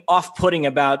something off-putting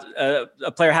about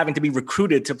a player having to be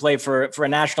recruited to play for a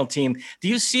national team. Do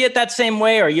you see it that same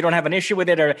way, or you don't have an issue with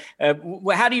it? Or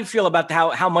how do you feel about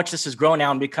how much this has grown now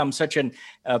and become such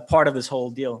a part of this whole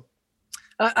deal?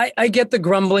 I get the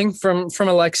grumbling from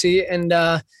Alexi, and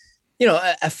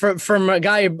from a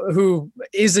guy who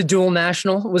is a dual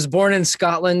national, was born in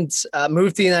Scotland,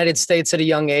 moved to the United States at a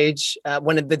young age.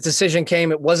 When the decision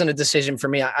came, it wasn't a decision for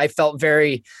me. I felt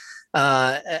very,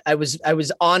 I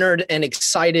was honored and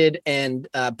excited and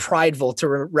prideful to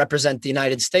represent the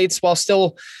United States while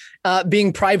still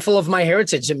being prideful of my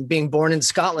heritage and being born in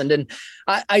Scotland. And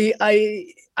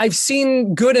I I've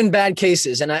seen good and bad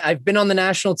cases, and I've been on the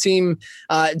national team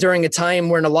during a time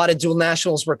when a lot of dual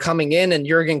nationals were coming in, and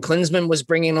Jurgen Klinsmann was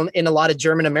bringing in a lot of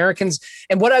German Americans.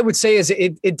 And what I would say is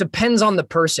it depends on the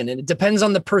person, and it depends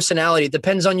on the personality. It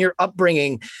depends on your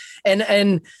upbringing.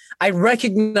 And I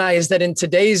recognize that in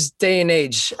today's day and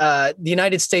age, the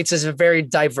United States is very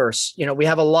diverse. We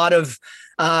have a lot of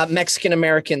Mexican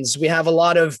Americans. We have a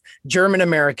lot of German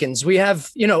Americans. We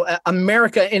have,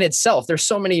 America in itself. There's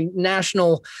so many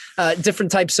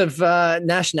different types of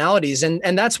nationalities.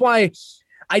 And that's why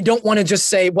I don't want to just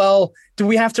say, well, do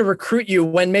we have to recruit you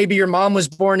when maybe your mom was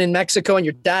born in Mexico and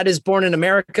your dad is born in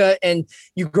America, and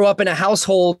you grew up in a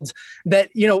household that,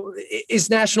 is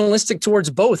nationalistic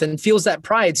towards both and feels that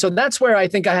pride. So that's where I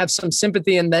think I have some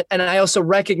sympathy in that. And I also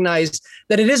recognize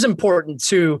that it is important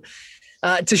to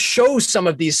show some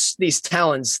of these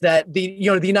talents that the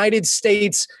United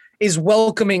States is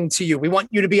welcoming to you. We want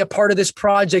you to be a part of this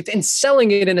project and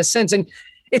selling it in a sense. And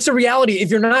it's a reality.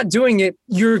 If you're not doing it,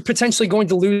 you're potentially going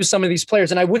to lose some of these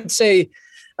players. And I would say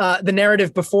the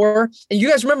narrative before, and you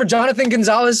guys remember Jonathan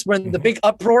Gonzalez when the big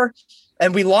uproar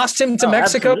and we lost him to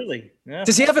Mexico. Absolutely. Yeah.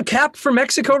 Does he have a cap for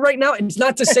Mexico right now? And it's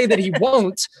not to say that he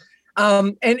won't.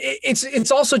 And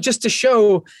it's also just to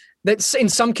show that in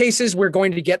some cases we're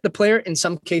going to get the player, in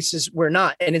some cases we're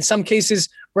not. And in some cases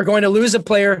we're going to lose a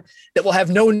player that will have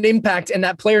no impact. And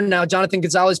that player now, Jonathan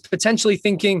Gonzalez, potentially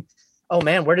thinking, oh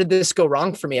man, where did this go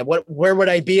wrong for me? Where would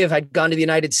I be if I'd gone to the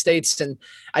United States? And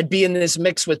I'd be in this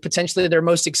mix with potentially their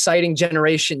most exciting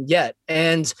generation yet.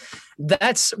 And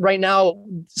that's right now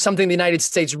something the United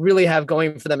States really have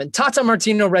going for them. And Tata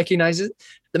Martino recognizes it.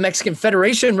 The Mexican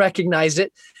Federation recognized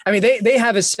it. I mean, they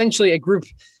have essentially a group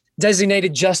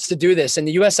designated just to do this. And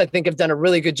the U.S., I think, have done a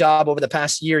really good job over the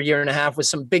past year and a half with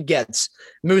some big gets.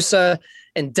 Mosse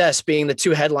and Des being the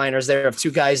two headliners there of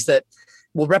two guys that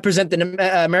will represent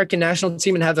the American national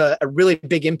team and have a really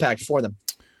big impact for them.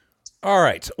 All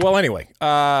right. Well, anyway,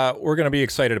 we're going to be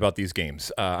excited about these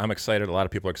games. I'm excited. A lot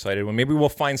of people are excited. Well, maybe we'll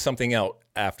find something out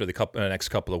after the next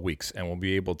couple of weeks, and we'll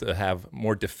be able to have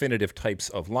more definitive types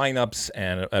of lineups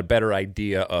and a better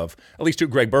idea of at least who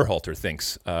Greg Berhalter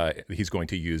thinks he's going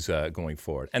to use going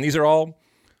forward. And these are all,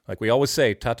 like we always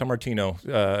say, Tata Martino,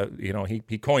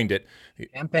 he coined it.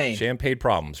 Champagne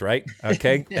problems, right?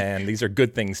 Okay. And these are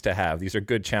good things to have. These are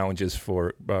good challenges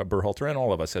for Berhalter and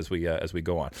all of us as we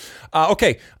go on.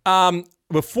 Okay.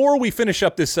 Before we finish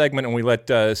up this segment and we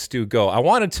let Stu go, I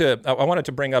wanted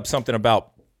to bring up something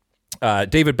about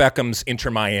David Beckham's Inter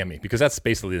Miami, because that's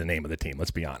basically the name of the team, let's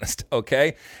be honest,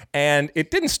 okay? And it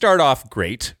didn't start off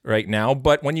great right now,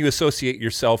 but when you associate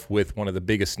yourself with one of the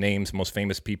biggest names, most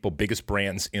famous people, biggest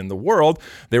brands in the world,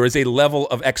 there is a level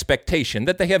of expectation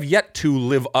that they have yet to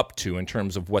live up to in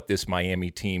terms of what this Miami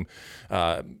team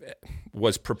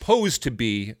was proposed to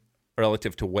be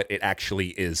relative to what it actually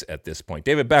is at this point.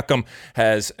 David Beckham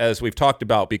has, as we've talked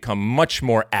about, become much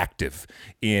more active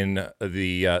in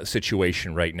the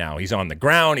situation right now. He's on the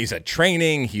ground, he's at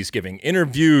training, he's giving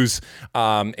interviews,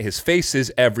 his face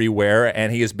is everywhere,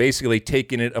 and he has basically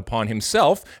taken it upon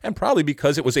himself, and probably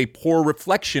because it was a poor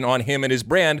reflection on him and his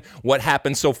brand, what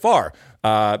happened so far.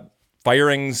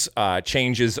 Firings,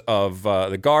 changes of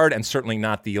the guard, and certainly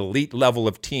not the elite level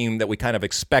of team that we kind of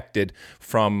expected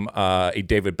from a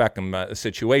David Beckham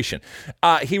situation.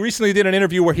 He recently did an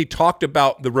interview where he talked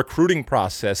about the recruiting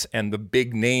process and the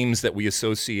big names that we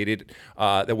associated,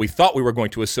 that we thought we were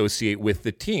going to associate with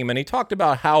the team. And he talked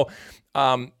about how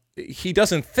he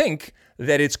doesn't think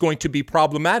that it's going to be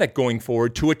problematic going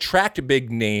forward to attract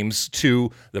big names to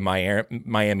the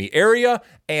Miami area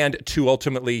and to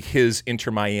ultimately his Inter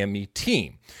Miami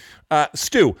team.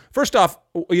 Stu, first off,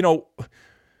 I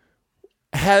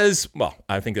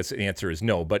think the answer is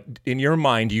no, but in your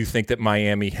mind, do you think that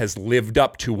Miami has lived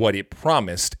up to what it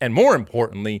promised? And more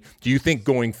importantly, do you think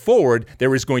going forward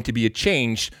there is going to be a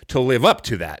change to live up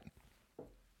to that?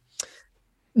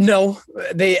 No,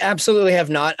 they absolutely have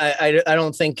not. I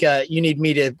don't think you need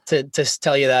me to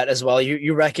tell you that as well.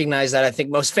 You recognize that. I think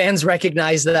most fans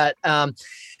recognize that.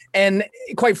 And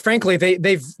quite frankly,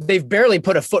 they've barely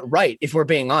put a foot right, if we're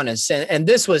being honest. And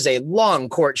this was a long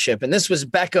courtship, and this was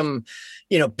Beckham,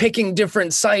 picking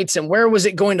different sites and where was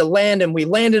it going to land. And we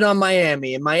landed on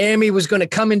Miami, and Miami was going to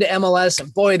come into MLS,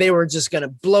 and boy, they were just going to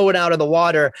blow it out of the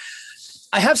water.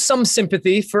 I have some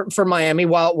sympathy for Miami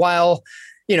while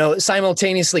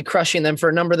simultaneously crushing them for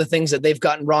a number of the things that they've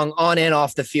gotten wrong on and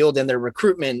off the field in their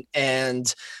recruitment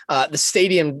and the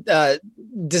stadium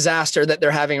disaster that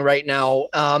they're having right now.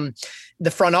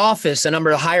 The front office, a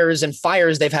number of hires and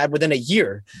fires they've had within a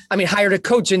year. I mean, hired a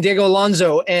coach in Diego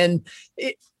Alonso, and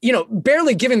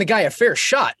barely giving the guy a fair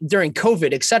shot during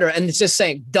COVID, et cetera. And it's just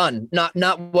saying done,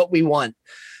 not what we want.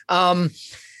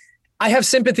 I have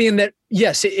sympathy in that.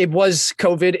 Yes, it was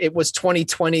COVID. It was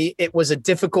 2020. It was a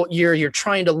difficult year. You're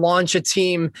trying to launch a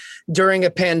team during a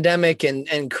pandemic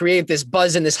and create this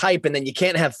buzz and this hype. And then you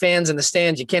can't have fans in the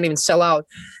stands. You can't even sell out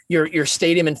your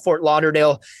stadium in Fort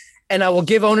Lauderdale. And I will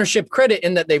give ownership credit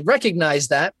in that they recognized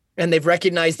that, and they've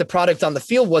recognized the product on the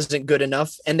field wasn't good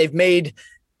enough. And they've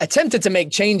attempted to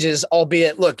make changes,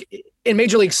 albeit, look, in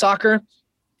Major League Soccer,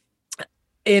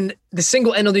 in the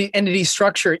single entity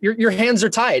structure, your hands are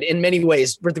tied in many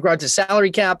ways with regard to salary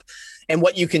cap and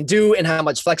what you can do and how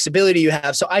much flexibility you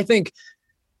have. So I think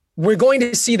we're going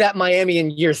to see that Miami in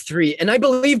year 3. And I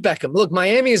believe Beckham. Look,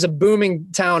 Miami is a booming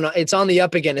town. It's on the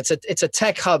up again. It's a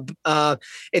tech hub.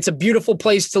 It's a beautiful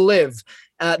place to live.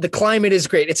 The climate is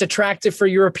great. It's attractive for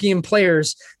European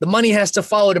players. The money has to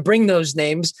follow to bring those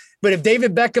names. But if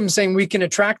David Beckham's saying we can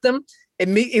attract them,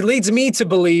 it leads me to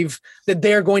believe that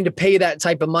they're going to pay that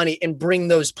type of money and bring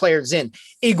those players in.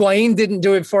 Higuain didn't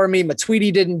do it for me.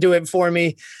 Matuidi didn't do it for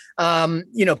me.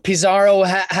 Pizarro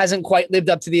hasn't quite lived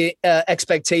up to the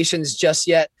expectations just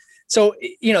yet. So,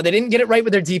 they didn't get it right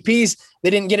with their DPs. They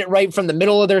didn't get it right from the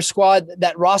middle of their squad.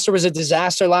 That roster was a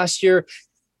disaster last year.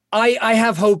 I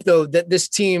have hope, though, that this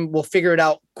team will figure it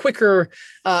out quicker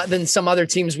than some other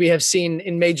teams we have seen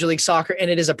in Major League Soccer.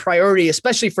 And it is a priority,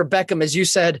 especially for Beckham, as you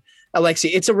said, Alexi.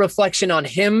 It's a reflection on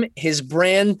him, his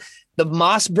brand, the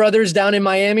Mosse brothers down in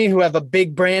Miami who have a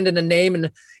big brand and a name.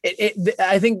 And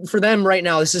I think for them right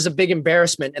now, this is a big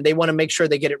embarrassment, and they want to make sure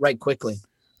they get it right quickly.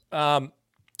 All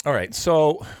right.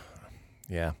 So,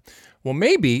 yeah. Well,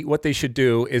 maybe what they should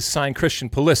do is sign Christian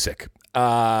Pulisic.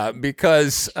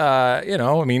 Because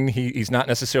he's not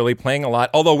necessarily playing a lot,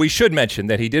 although we should mention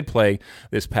that he did play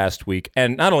this past week,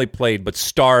 and not only played, but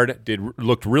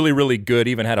looked really, really good,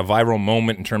 even had a viral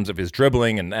moment in terms of his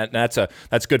dribbling, and that's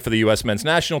good for the U.S. men's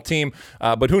national team,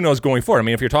 but who knows going forward? I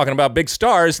mean, if you're talking about big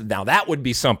stars, now that would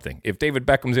be something. If David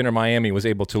Beckham's Inter Miami was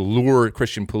able to lure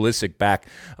Christian Pulisic back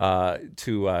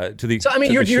to the So, I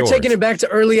mean, you're taking it back to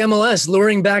early MLS,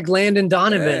 luring back Landon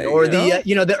Donovan, or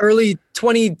the early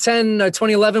 2010 or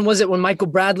 2011, was it, when Michael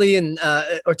Bradley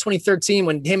or 2013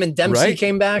 when him and Dempsey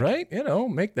came back? Right.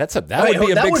 Would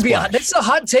be a big splash. That's a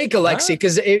hot take, Alexi,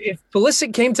 because if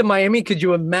Pulisic came to Miami, could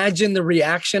you imagine the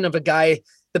reaction of a guy?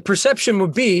 The perception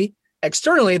would be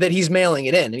externally that he's mailing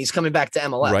it in and he's coming back to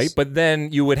MLS. Right, but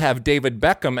then you would have David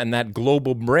Beckham and that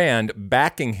global brand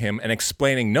backing him and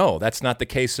explaining, no, that's not the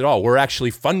case at all. We're actually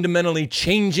fundamentally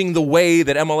changing the way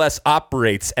that MLS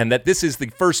operates, and that this is the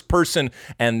first person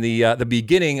and the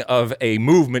beginning of a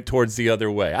movement towards the other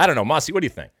way. I don't know. Mosse, what do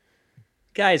you think?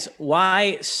 Guys,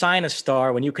 why sign a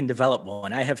star when you can develop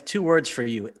one? I have 2 words for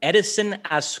you. Edison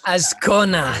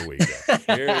Ascona.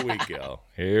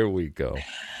 Here we go.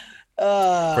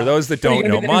 For those that don't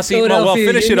know, Mosse,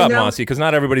 finish it up, Mosse, because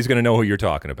not everybody's going to know who you're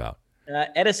talking about.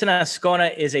 Edison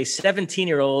Ascona is a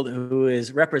 17-year-old who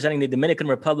is representing the Dominican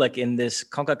Republic in this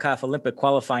CONCACAF Olympic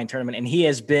qualifying tournament, and he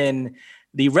has been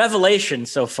the revelation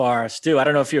so far. Stu, I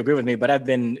don't know if you agree with me, but I've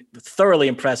been thoroughly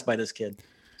impressed by this kid.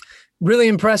 Really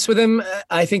impressed with him.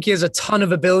 I think he has a ton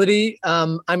of ability.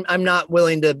 I'm not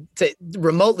willing to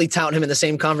remotely tout him in the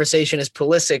same conversation as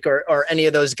Pulisic or any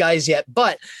of those guys yet,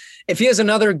 but if he has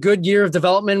another good year of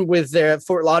development with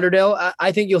Fort Lauderdale,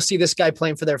 I think you'll see this guy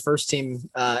playing for their first team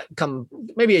come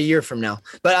maybe a year from now.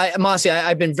 But Mosse,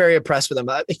 I've been very impressed with him.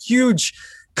 A huge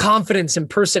confidence and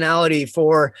personality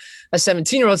for a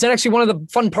 17-year-old. It's actually one of the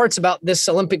fun parts about this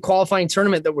Olympic qualifying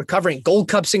tournament that we're covering, Gold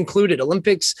Cups included,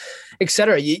 Olympics, et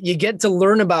cetera. You get to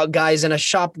learn about guys in a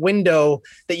shop window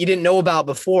that you didn't know about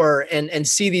before and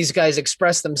see these guys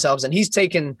express themselves. And he's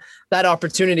taken that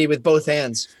opportunity with both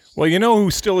hands. Well, you know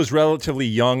who still is relatively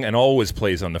young and always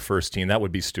plays on the first team? That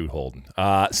would be Stu Holden.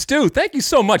 Stu, thank you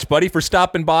so much, buddy, for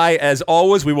stopping by. As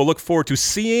always, we will look forward to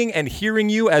seeing and hearing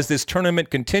you as this tournament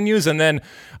continues. And then,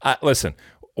 listen,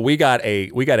 we got a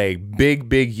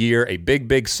big year, a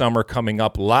big summer coming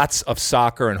up. Lots of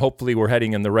soccer, and hopefully we're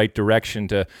heading in the right direction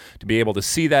to be able to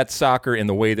see that soccer in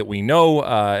the way that we know,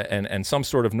 and some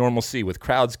sort of normalcy with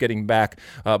crowds getting back.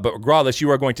 But regardless, you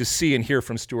are going to see and hear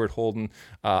from Stuart Holden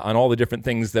on all the different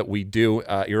things that we do.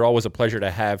 You're always a pleasure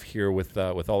to have here with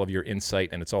all of your insight,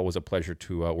 and it's always a pleasure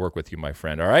to work with you, my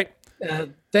friend. All right?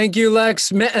 Thank you,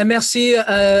 Lex. Merci,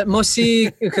 Mosse,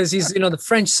 because he's the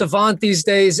French savant these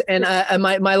days. And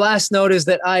my last note is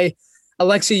that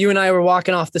Alexi, you and I were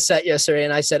walking off the set yesterday,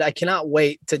 and I said I cannot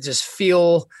wait to just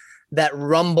feel that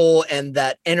rumble and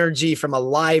that energy from a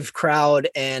live crowd.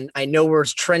 And I know we're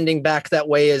trending back that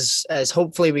way as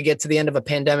hopefully we get to the end of a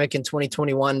pandemic in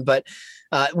 2021. But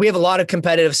we have a lot of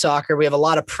competitive soccer. We have a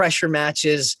lot of pressure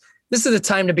matches. This is the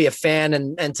time to be a fan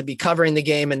and to be covering the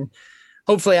game. And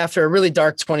hopefully after a really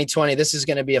dark 2020, this is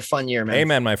going to be a fun year, man.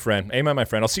 Amen, my friend. Amen, my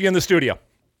friend. I'll see you in the studio.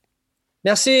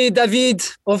 Merci, David.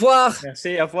 Au revoir.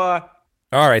 Merci, au revoir.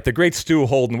 All right, the great Stu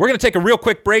Holden. We're going to take a real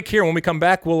quick break here. When we come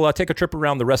back, we'll take a trip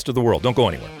around the rest of the world. Don't go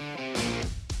anywhere.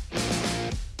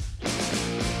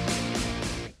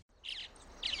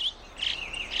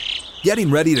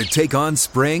 Getting ready to take on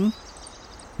spring?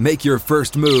 Make your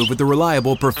first move with the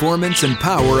reliable performance and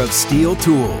power of Steel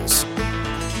tools.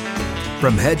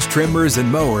 From hedge trimmers and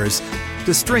mowers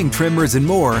to string trimmers and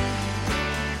more,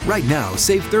 right now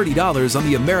save $30 on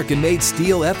the American-made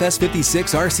Steel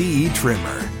FS56 RCE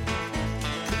trimmer.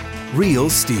 Real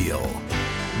Steel.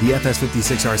 The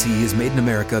FS56 RCE is made in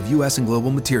America of U.S. and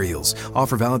global materials.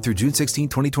 Offer valid through June 16,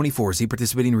 2024. See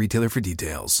participating retailer for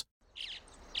details.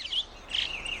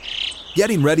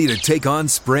 Getting ready to take on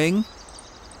spring?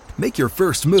 Make your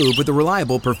first move with the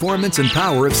reliable performance and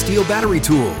power of Steel battery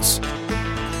tools.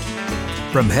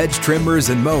 From hedge trimmers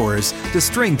and mowers to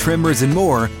string trimmers and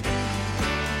more,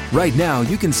 right now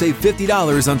you can save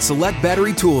 $50 on select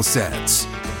battery tool sets.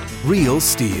 Real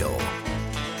Steel.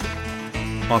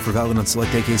 Offer valid on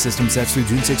select AK system sets through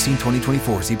June 16,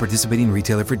 2024. See participating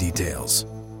retailer for details.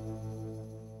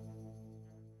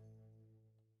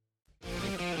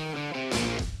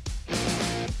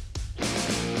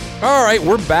 All right,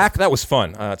 we're back. That was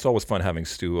fun. It's always fun having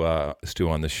Stu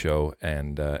on this show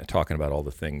and talking about all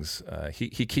the things. He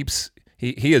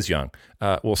is young,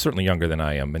 well, certainly younger than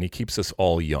I am, and he keeps us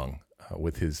all young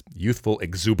with his youthful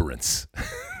exuberance.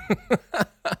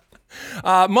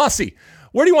 Mosse,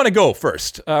 where do you want to go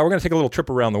first? We're going to take a little trip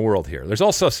around the world here. There's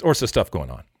all sorts of stuff going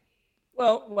on.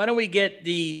 Well, why don't we get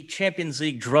the Champions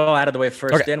League draw out of the way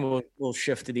first, okay. Then we'll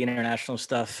shift to the international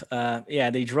stuff.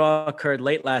 The draw occurred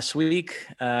late last week.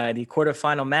 The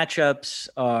quarterfinal matchups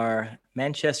are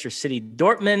Manchester City,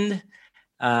 Dortmund,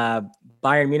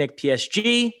 Bayern Munich,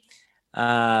 PSG,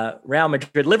 Real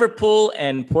Madrid, Liverpool,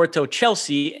 and Porto,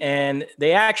 Chelsea. And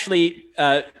they actually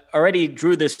already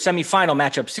drew the semifinal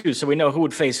matchups too, so we know who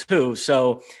would face who.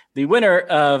 So the winner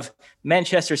of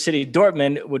Manchester City,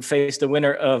 Dortmund would face the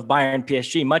winner of Bayern,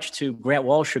 PSG, much to Grant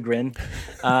Wall's chagrin.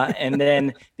 And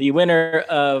then the winner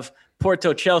of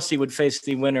Porto, Chelsea would face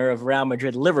the winner of Real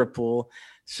Madrid, Liverpool.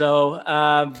 So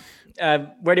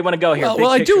where do you want to go here? Well,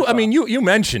 I do. I mean, you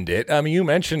mentioned it. I mean, you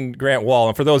mentioned Grant Wall,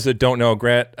 and for those that don't know,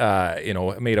 Grant,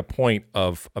 made a point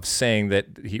of saying that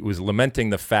he was lamenting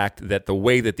the fact that the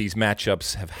way that these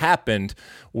matchups have happened,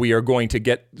 we are going to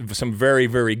get some very,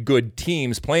 very good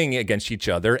teams playing against each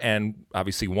other, and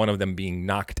obviously one of them being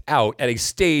knocked out at a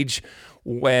stage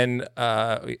when,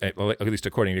 at least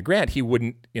according to Grant, he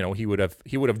would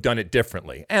have done it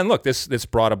differently. And look, this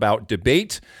brought about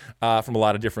debate from a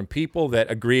lot of different people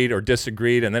that agreed or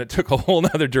disagreed, and then it took a whole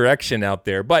other direction out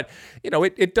there. But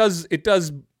it does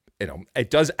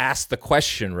ask the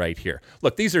question right here.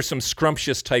 Look, these are some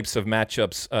scrumptious types of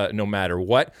matchups, no matter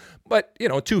what. But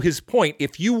to his point,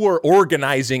 if you were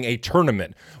organizing a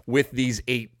tournament with these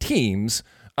 8 teams,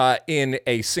 in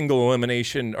a single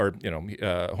elimination or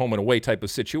home and away type of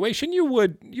situation, you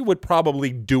would probably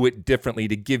do it differently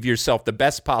to give yourself the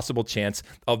best possible chance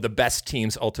of the best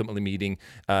teams ultimately meeting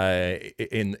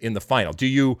in the final. Do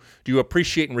you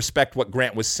appreciate and respect what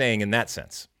Grant was saying in that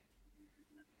sense?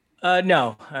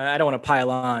 No, I don't want to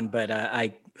pile on, but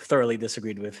I thoroughly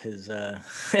disagreed with his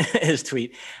his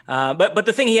tweet. But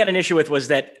the thing he had an issue with was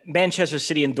that Manchester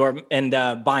City and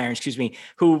Bayern,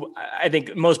 who I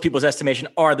think most people's estimation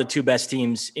are the 2 best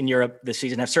teams in Europe this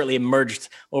season, have certainly emerged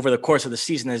over the course of the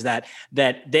season as that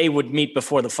they would meet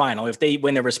before the final. If they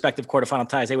win their respective quarterfinal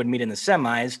ties, they would meet in the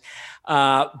semis.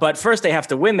 But first they have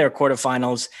to win their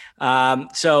quarterfinals.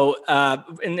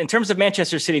 In terms of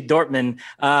Manchester City, Dortmund,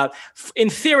 in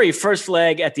theory, first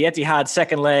leg at the Etihad,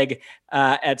 second leg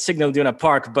at Signal Iduna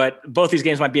Park, but both these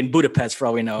games might be in Budapest for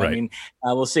all we know. Right. I mean,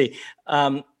 we'll see.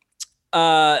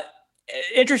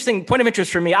 Interesting point of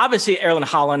interest for me, obviously Erling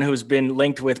Haaland, who's been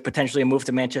linked with potentially a move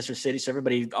to Manchester City, so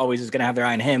everybody always is going to have their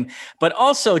eye on him, but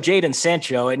also Jadon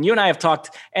Sancho. And you and I have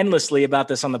talked endlessly about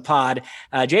this on the pod.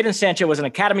 Jadon Sancho was an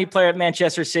academy player at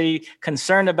Manchester City,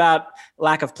 concerned about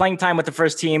lack of playing time with the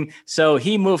first team, so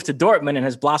he moved to Dortmund and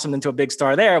has blossomed into a big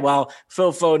star there, while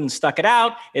Phil Foden stuck it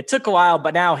out. It took a while,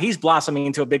 but now he's blossoming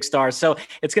into a big star. So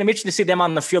it's going to be interesting to see them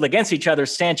on the field against each other,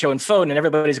 Sancho and Foden, and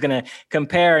everybody's going to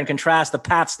compare and contrast the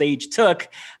paths they each took. took.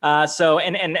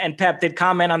 And Pep did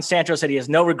comment on Sancho, said he has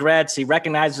no regrets. He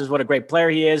recognizes what a great player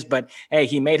he is, but hey,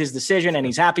 he made his decision and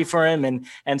he's happy for him.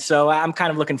 And so I'm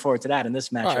kind of looking forward to that in this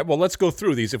matchup. All right, well, let's go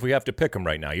through these if we have to pick them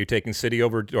right now. You're taking City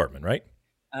over Dortmund, right?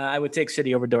 I would take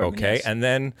City over Dortmund. Okay, yes. And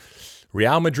then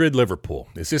Real Madrid, Liverpool.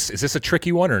 Is this a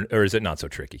tricky one or is it not so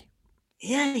tricky?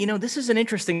 Yeah, this is an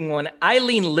interesting one. I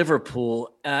lean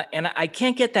Liverpool, and I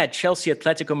can't get that Chelsea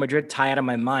Atletico Madrid tie out of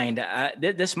my mind.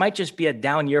 This might just be a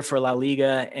down year for La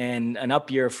Liga and an up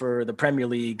year for the Premier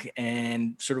League,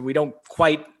 and sort of we don't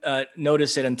quite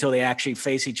notice it until they actually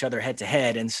face each other head to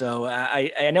head. And so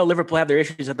I know Liverpool have their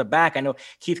issues at the back. I know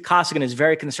Keith Costigan is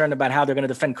very concerned about how they're going to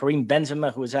defend Karim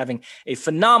Benzema, who is having a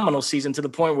phenomenal season to the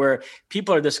point where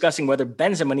people are discussing whether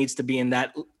Benzema needs to be in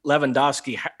that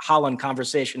Lewandowski-Haaland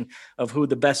conversation of who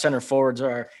the best center forwards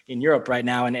are in Europe right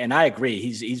now. And I agree.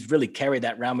 He's really carried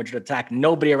that Real Madrid attack.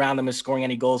 Nobody around them is scoring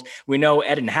any goals. We know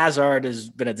Eden Hazard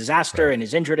has been a disaster and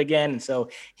is injured again. And so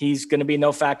he's going to be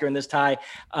no factor in this tie.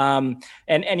 And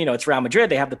it's Real Madrid.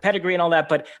 They have the pedigree and all that,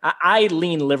 but I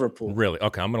lean Liverpool. Really?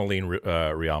 Okay. I'm going to lean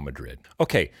Real Madrid.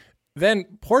 Okay. Then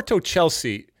Porto,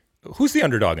 Chelsea. Who's the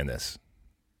underdog in this?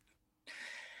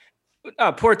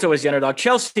 Porto is the underdog.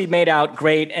 Chelsea made out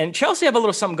great, and Chelsea have a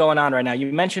little something going on right now.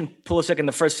 You mentioned Pulisic in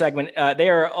the first segment. They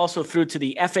are also through to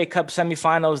the FA Cup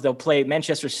semifinals. They'll play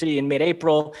Manchester City in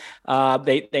mid-April.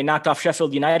 They knocked off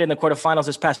Sheffield United in the quarterfinals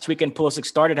this past weekend. Pulisic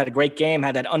started, had a great game,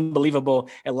 had that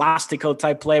unbelievable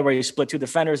Elastico-type play where he split two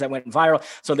defenders that went viral.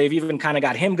 So they've even kind of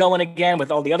got him going again with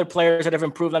all the other players that have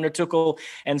improved under Tuchel.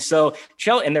 And so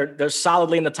they're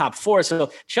solidly in the top four.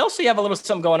 So Chelsea have a little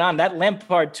something going on. That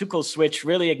Lampard-Tuchel switch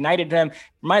really ignited them.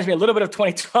 Reminds me a little bit of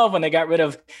 2012 when they got rid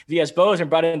of Villas-Boas and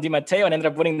brought in Di Matteo and ended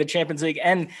up winning the Champions League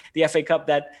and the FA Cup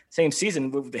that same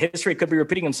season. The history could be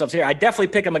repeating themselves here. I definitely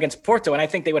pick them against Porto, and I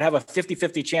think they would have a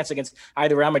 50-50 chance against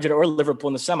either Real Madrid or Liverpool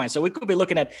in the semi. So we could be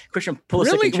looking at Christian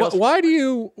Pulisic. Really? And Chelsea.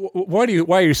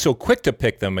 Why are you so quick to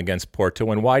pick them against Porto,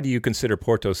 and why do you consider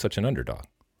Porto such an underdog?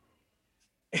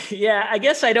 Yeah, I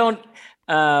guess I don't.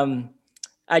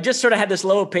 I just sort of had this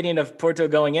low opinion of Porto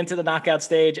going into the knockout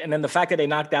stage. And then the fact that they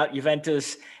knocked out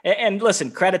Juventus and listen,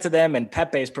 credit to them, and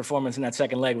Pepe's performance in that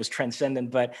second leg was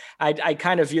transcendent, but I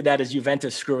kind of view that as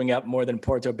Juventus screwing up more than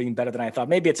Porto being better than I thought.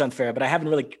 Maybe it's unfair, but I haven't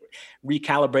really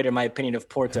recalibrated my opinion of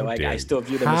Porto. I still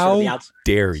view them as sort of the outside. How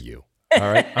dare you?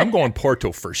 All right. I'm going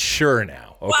Porto for sure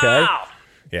now. Okay. Wow.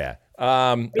 Yeah.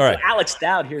 All right. Alex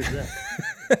Dowd, here's that.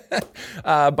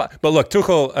 But look,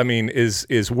 Tuchel,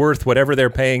 is worth whatever they're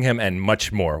paying him and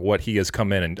much more. What he has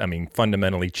come in and,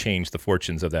 fundamentally changed the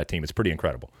fortunes of that team. It's pretty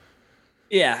incredible.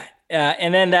 Yeah.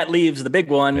 And then that leaves the big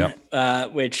one,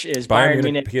 which is Bayern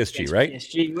Munich, PSG, right?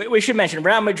 PSG. We should mention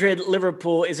Real Madrid,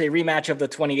 Liverpool is a rematch of the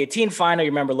 2018 final.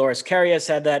 You remember Loris Karius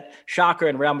had that shocker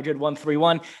and Real Madrid won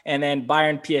 3-1. And then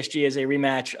Bayern PSG is a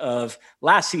rematch of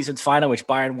last season's final, which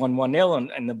Bayern won 1-0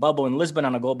 and the bubble in Lisbon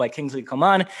on a goal by Kingsley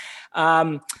Coman.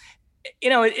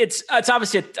 It's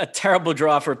obviously a terrible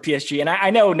draw for PSG. And I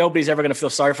know nobody's ever going to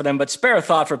feel sorry for them, but spare a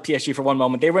thought for PSG for one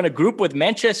moment. They were in a group with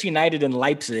Manchester United and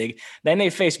Leipzig. Then they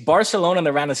faced Barcelona in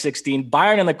the round of 16,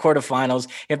 Bayern in the quarterfinals.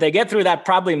 If they get through that,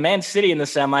 probably Man City in the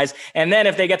semis. And then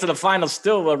if they get to the finals,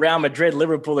 still Real Madrid,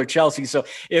 Liverpool, or Chelsea. So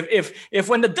if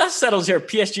when the dust settles here,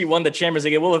 PSG won the Champions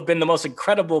League, it will have been the most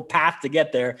incredible path to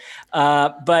get there.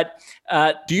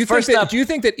 Do you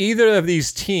think that either of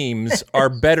these teams are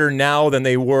better now than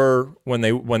they were when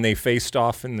they faced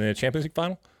off in the Champions League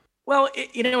final? Well,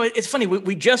 it's funny.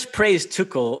 We just praised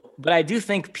Tuchel, but I do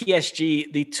think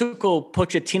PSG, the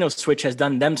Tuchel-Pochettino switch has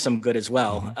done them some good as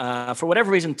well. Mm-hmm. For whatever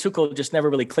reason, Tuchel just never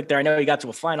really clicked there. I know he got to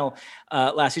a final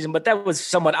last season, but that was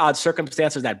somewhat odd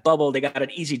circumstances, that bubble. They got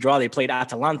an easy draw. They played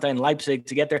Atalanta and Leipzig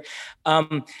to get there.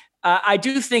 I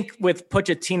do think with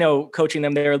Pochettino coaching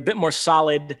them, they're a bit more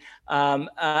solid.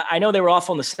 I know they were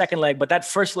awful in the second leg, but that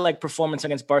first leg performance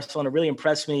against Barcelona really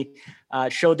impressed me.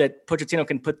 Showed that Pochettino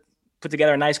can put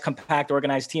together a nice, compact,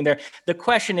 organized team there. The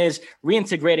question is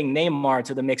reintegrating Neymar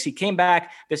to the mix. He came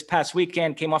back this past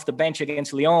weekend, came off the bench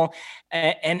against Lyon.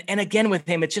 And again, with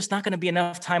him, it's just not going to be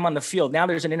enough time on the field. Now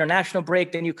there's an international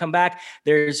break. Then you come back.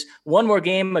 There's one more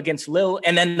game against Lille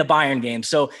and then the Bayern game.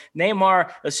 So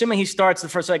Neymar, assuming he starts the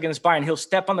first leg against Bayern, he'll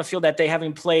step on the field that day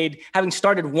having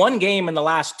started one game in the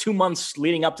last 2 months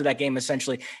leading up to that game,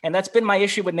 essentially. And that's been my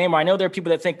issue with Neymar. I know there are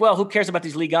people that think, well, who cares about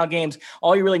these Ligue 1 games?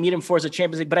 All you really need him for is a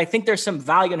Champions League. But I think there's some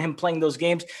value in him playing those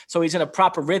games. So he's in a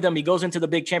proper rhythm. He goes into the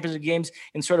big championship games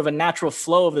in sort of a natural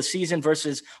flow of the season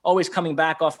versus always coming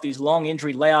back off these long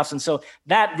injury layoffs. And so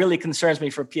that really concerns me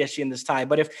for PSG in this tie.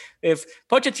 But if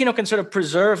Pochettino can sort of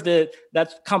preserve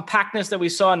that compactness that we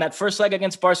saw in that first leg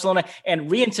against Barcelona and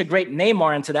reintegrate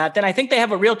Neymar into that, then I think they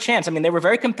have a real chance. I mean, they were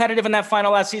very competitive in that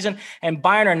final last season, and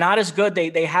Bayern are not as good.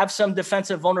 They have some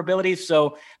defensive vulnerabilities.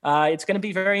 So it's going to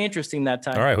be very interesting that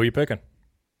time. All right, who are you picking?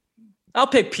 I'll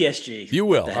pick PSG. You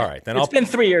will. All right. Then It's been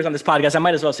 3 years on this podcast. I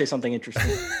might as well say something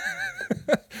interesting.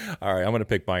 All right, I'm going to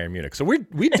pick Bayern Munich. So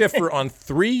we differ on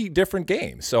 3 different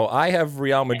games. So I have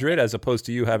Real Madrid as opposed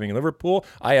to you having Liverpool.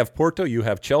 I have Porto, you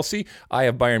have Chelsea. I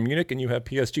have Bayern Munich, and you have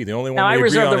PSG. The only one I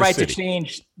reserve the right to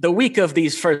change. The week of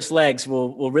these first legs,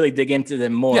 we'll really dig into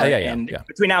them more. Yeah.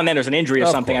 Between now and then, there's an injury or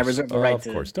something. Course. I reserve the right to.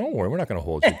 Of course. Don't worry. We're not going to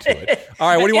hold you to it. All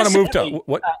right, what do you want to move to?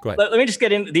 What? Go ahead. Let me just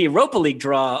get in. The Europa League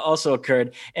draw also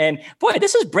occurred. And boy,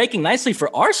 this is breaking nicely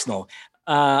for Arsenal.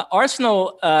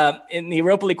 Arsenal in the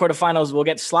Europa League quarterfinals will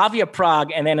get Slavia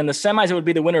Prague, and then in the semis it would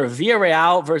be the winner of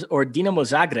Villarreal or Dinamo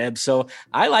Zagreb. So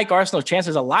I like Arsenal's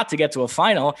chances a lot to get to a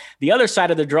final. The other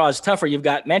side of the draw is tougher. You've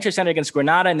got Manchester United against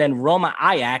Granada, and then Roma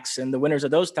Ajax, and the winners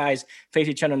of those ties face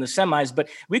each other in the semis. But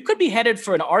we could be headed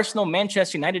for an Arsenal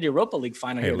Manchester United Europa League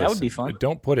final here. Listen, that would be fun.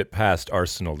 Don't put it past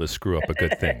Arsenal to screw up a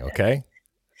good thing, okay?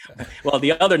 Well,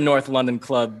 the other North London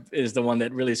club is the one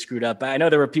that really screwed up. I know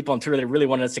there were people on Twitter that really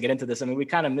wanted us to get into this. I mean, we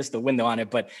kind of missed the window on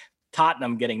it, but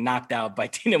Tottenham getting knocked out by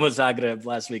Dinamo Zagreb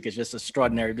last week is just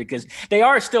extraordinary because they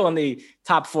are still in the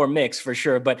top 4 mix for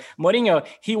sure. But Mourinho,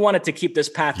 he wanted to keep this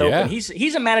path open.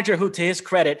 He's a manager who, to his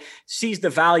credit, sees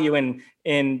the value in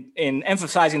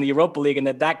emphasizing the Europa League, and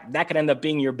that could end up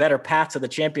being your better path to the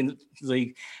Champions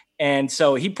League. And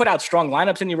so he put out strong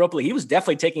lineups in the Europa League. He was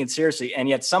definitely taking it seriously. And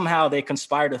yet somehow they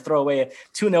conspired to throw away a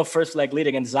 2-0 first leg lead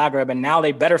against Zagreb. And now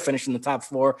they better finish in the top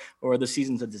 4 or the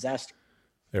season's a disaster.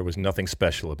 There was nothing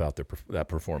special about that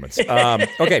performance.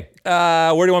 Okay.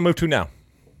 Where do you want to move to now?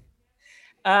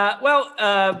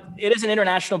 It is an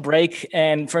international break.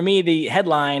 And for me, the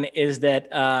headline is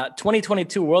that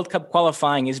 2022 World Cup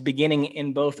qualifying is beginning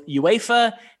in both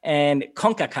UEFA and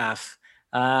CONCACAF.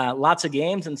 Lots of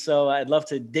games, and so I'd love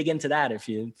to dig into that if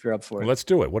you're up for it. Let's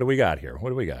do it. What do we got here?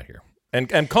 And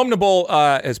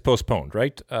CONMEBOL is postponed,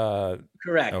 right? Correct.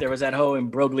 Okay. There was that whole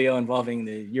imbroglio involving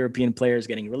the European players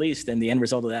getting released, and the end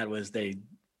result of that was they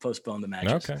postponed the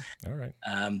matches. Okay, all right.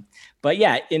 But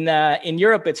yeah, in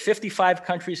Europe, it's 55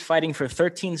 countries fighting for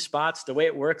 13 spots. The way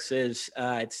it works is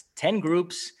it's 10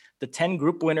 groups. The 10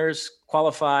 group winners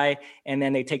qualify, and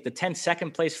then they take the 10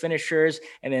 second place finishers,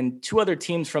 and then 2 other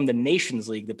teams from the Nations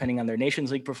League, depending on their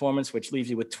Nations League performance, which leaves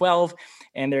you with 12.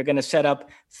 And they're going to set up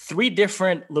 3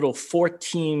 different little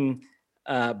 4-team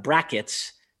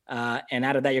brackets. And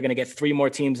out of that, you're going to get 3 more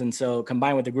teams. And so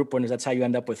combined with the group winners, that's how you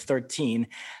end up with 13.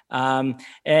 And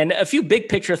a few big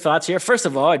picture thoughts here. First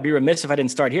of all, I'd be remiss if I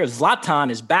didn't start here. Zlatan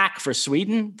is back for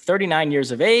Sweden, 39 years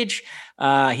of age.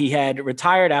 He had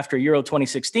retired after Euro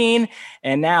 2016.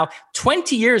 And now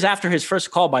 20 years after his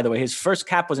first call, by the way, his first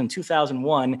cap was in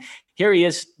 2001. Here he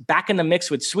is back in the mix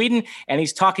with Sweden, and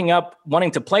he's talking up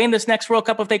wanting to play in this next World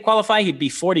Cup if they qualify. He'd be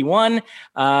 41.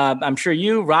 I'm sure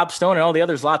you, Rob Stone, and all the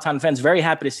other Zlatan fans very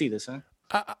happy to see this,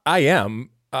 huh? I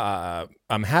am.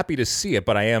 I'm happy to see it,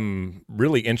 but I am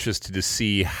really interested to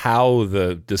see how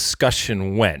the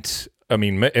discussion went. I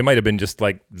mean, it might have been just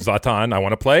like, Zlatan, I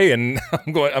want to play, and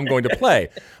I'm going to play.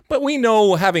 But we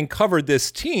know, having covered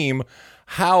this team,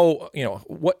 how,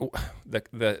 what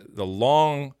the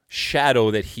long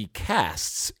shadow that he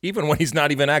casts, even when he's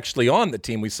not even actually on the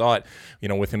team. We saw it,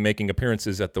 with him making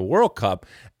appearances at the World Cup.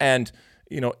 And,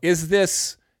 is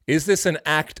this an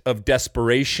act of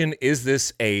desperation? Is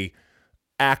this a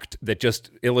act that just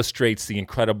illustrates the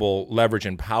incredible leverage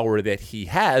and power that he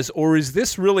has? Or is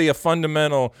this really a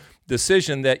fundamental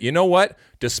decision that,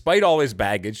 despite all his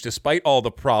baggage, despite all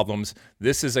the problems,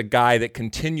 this is a guy that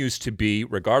continues to be,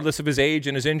 regardless of his age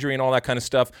and his injury and all that kind of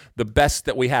stuff, the best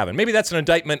that we have? And maybe that's an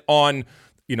indictment on,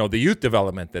 the youth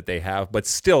development that they have, but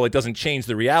still it doesn't change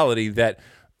the reality that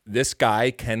this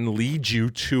guy can lead you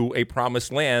to a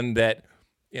promised land that,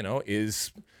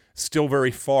 is still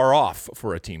very far off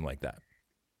for a team like that.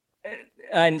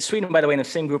 And Sweden, by the way, in the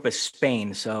same group as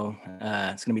Spain, so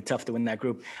it's going to be tough to win that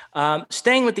group.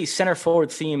 Staying with the center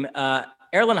forward theme,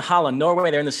 Erling Haaland,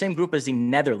 Norway, they're in the same group as the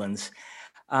Netherlands.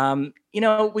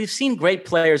 we've seen great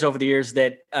players over the years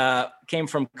that came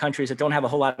from countries that don't have a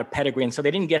whole lot of pedigree. And so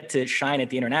they didn't get to shine at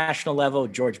the international level.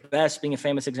 George Best being a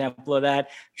famous example of that.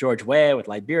 George Weah with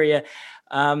Liberia.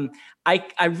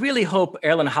 I really hope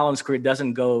Erling Haaland's career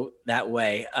doesn't go that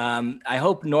way. I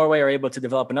hope Norway are able to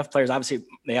develop enough players. Obviously,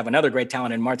 they have another great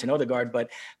talent in Martin Odegaard,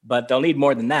 but they'll need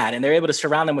more than that. And they're able to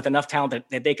surround them with enough talent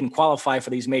that they can qualify for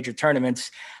these major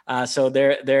tournaments. So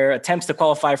their attempts to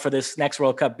qualify for this next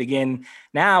World Cup begin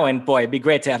now. And boy, it'd be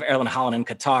great to have Erling Haaland in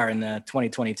Qatar in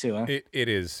 2022. Huh? It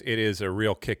is a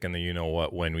real kick in the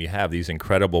you-know-what when we have these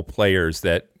incredible players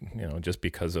that, just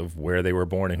because of where they were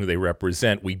born and who they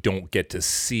represent, we don't get to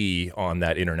see on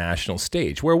that international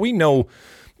stage where we know,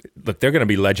 look, they're going to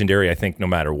be legendary, I think, no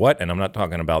matter what. And I'm not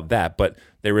talking about that, but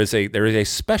there is a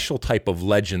special type of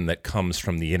legend that comes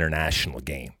from the international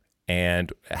game.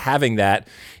 And having that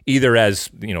either as,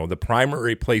 the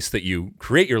primary place that you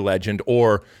create your legend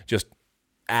or just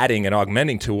adding and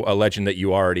augmenting to a legend that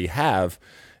you already have,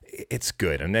 it's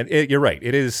good. And you're right.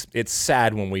 It's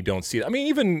sad when we don't see it. I mean,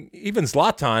 even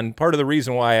Zlatan, part of the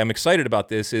reason why I'm excited about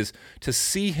this is to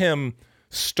see him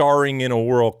starring in a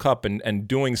World Cup and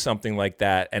doing something like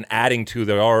that and adding to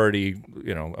the already,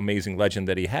 amazing legend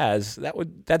that he has.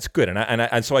 That's good.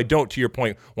 And so I don't, to your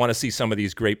point, want to see some of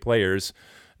these great players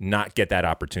not get that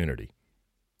opportunity.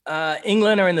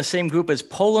 England are in the same group as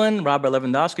Poland, Robert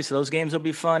Lewandowski, so those games will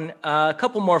be fun. A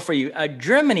couple more for you.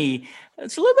 Germany,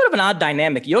 it's a little bit of an odd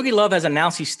dynamic. Jogi Löw has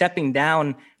announced he's stepping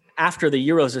down after the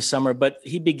Euros this summer, but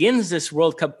he begins this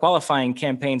World Cup qualifying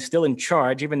campaign still in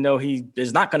charge, even though he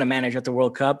is not going to manage at the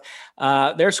World Cup.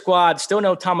 Their squad, still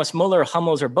no Thomas Muller,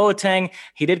 Hummels, or Boateng.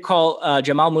 He did call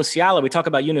Jamal Musiala. We talk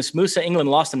about Yunus Musa. England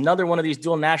lost another one of these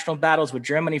dual national battles with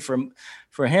Germany for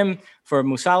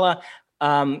Musiala.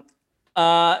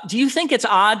 Do you think it's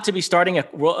odd to be starting a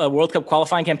World Cup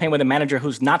qualifying campaign with a manager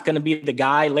who's not going to be the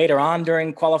guy later on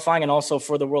during qualifying and also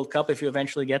for the World Cup if you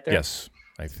eventually get there? Yes,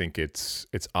 I think it's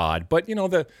odd, but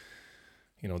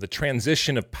the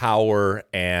transition of power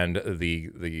and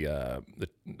the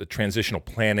transitional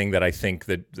planning that I think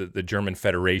that the German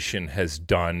Federation has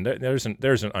done, there's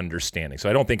an understanding. So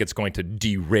I don't think it's going to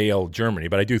derail Germany,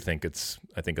 but I think it's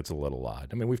a little odd.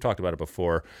 I mean, we've talked about it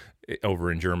before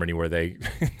over in Germany where they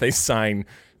sign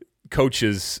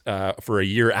coaches for a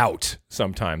year out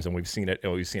sometimes, and we've seen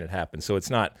it happen. So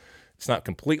it's not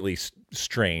completely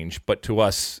strange, but to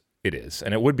us it is,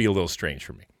 and it would be a little strange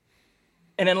for me.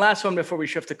 And then last one before we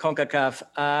shift to CONCACAF,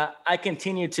 I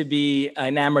continue to be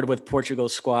enamored with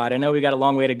Portugal's squad. I know we got a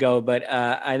long way to go, but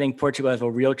I think Portugal has a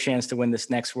real chance to win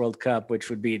this next World Cup, which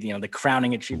would be the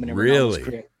crowning achievement in Ronaldo's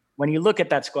career. When you look at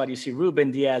that squad, you see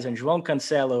Ruben Diaz and João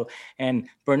Cancelo and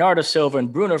Bernardo Silva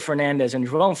and Bruno Fernandes and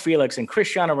João Felix and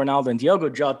Cristiano Ronaldo and Diogo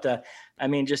Jota. I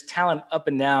mean, just talent up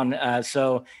and down.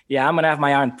 So, yeah, I'm going to have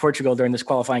my eye on Portugal during this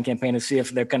qualifying campaign to see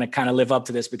if they're going to kind of live up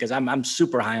to this because I'm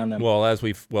super high on them. Well,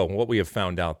 what we have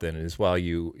found out then is while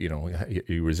you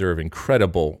reserve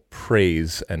incredible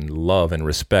praise and love and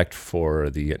respect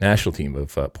for the national team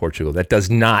of Portugal, that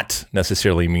does not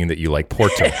necessarily mean that you like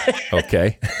Porto,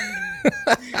 okay?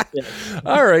 Yeah.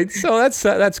 All right, so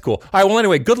that's cool. All right, well,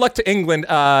 anyway, good luck to England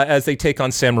as they take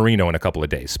on San Marino in a couple of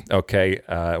days. Okay,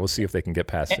 we'll see if they can get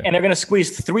past it. And they're going to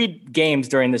squeeze 3 games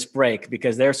during this break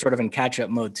because they're sort of in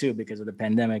catch-up mode too because of the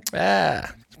pandemic.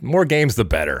 More games, the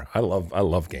better. I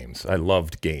love games. I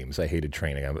loved games. I hated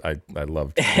training. I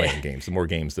loved playing games. The more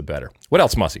games, the better. What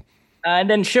else, Mosse? And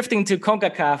then shifting to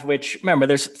CONCACAF, which, remember,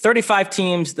 there's 35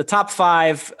 teams. The top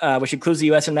 5, which includes the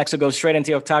U.S. and Mexico, goes straight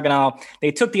into the octagonal. They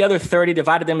took the other 30,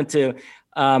 divided them into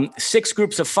 6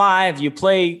 groups of 5. You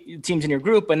play teams in your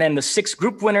group, and then the 6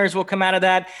 group winners will come out of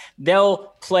that.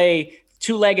 They'll play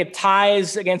 2-legged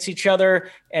ties against each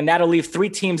other, and that'll leave 3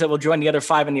 teams that will join the other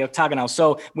 5 in the octagonal.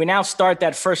 So we now start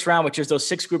that first round, which is those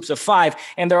 6 groups of 5.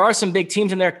 And there are some big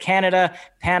teams in there: Canada,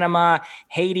 Panama,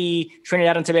 Haiti,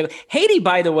 Trinidad and Tobago. Haiti,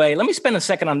 by the way, let me spend a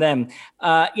second on them.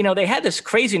 They had this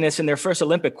craziness in their first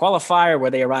Olympic qualifier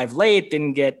where they arrived late,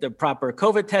 didn't get the proper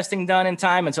COVID testing done in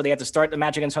time. And so they had to start the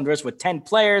match against Honduras with 10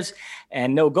 players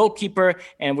and no goalkeeper.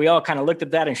 And we all kind of looked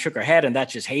at that and shook our head. And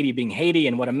that's just Haiti being Haiti,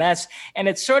 and what a mess. And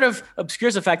it sort of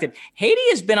obscures the fact that Haiti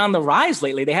has been on the rise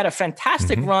lately. They had a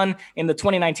fantastic run in the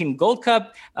 2019 Gold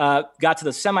Cup, got to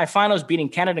the semifinals, beating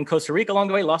Canada and Costa Rica along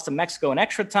the way, lost to Mexico in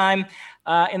extra time.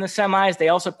 in the semis. They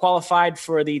also qualified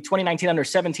for the 2019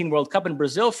 Under-17 World Cup in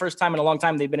Brazil. First time in a long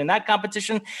time they've been in that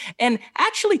competition. And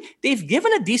actually, they've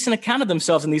given a decent account of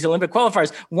themselves in these Olympic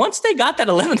qualifiers. Once they got that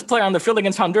 11th player on the field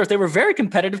against Honduras, they were very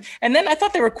competitive. And then I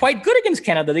thought they were quite good against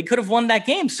Canada. They could have won that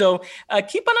game. So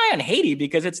keep an eye on Haiti,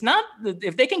 because it's not,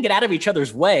 if they can get out of each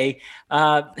other's way.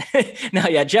 Now,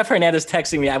 yeah, Jeff Hernandez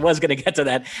texting me. I was going to get to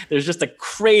that. There's just a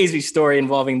crazy story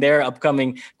involving their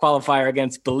upcoming qualifier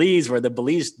against Belize, where the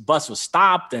Belize bus was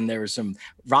stopped and there were some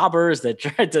robbers that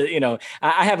tried to,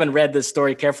 I haven't read this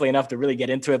story carefully enough to really get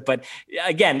into it. But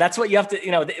again, that's what you have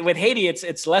to, with Haiti,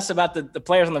 it's less about the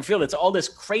players on the field. It's all this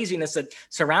craziness that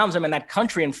surrounds them in that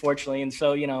country, unfortunately. And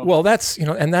so, Well, that's,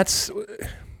 and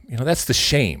that's the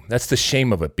shame. That's the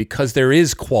shame of it, because there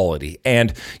is quality.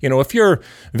 And, if you're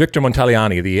Victor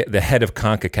Montagliani, the head of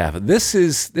CONCACAF, this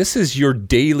is your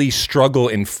daily struggle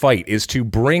and fight, is to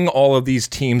bring all of these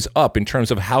teams up in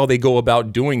terms of how they go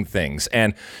about doing things.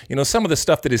 And, some of the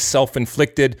stuff that is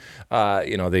self-inflicted,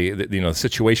 the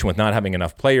situation with not having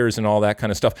enough players and all that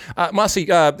kind of stuff. Mosse,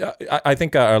 I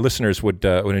think our listeners would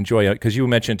enjoy it, because you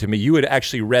mentioned to me you had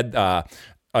actually read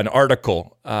an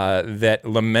article that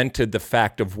lamented the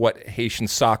fact of what Haitian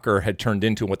soccer had turned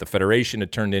into and what the federation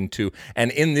had turned into.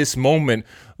 And in this moment,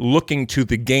 looking to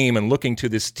the game and looking to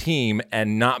this team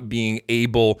and not being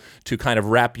able to kind of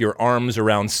wrap your arms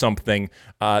around something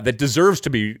that deserves to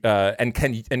be and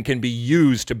can be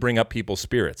used to bring up people's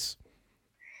spirits.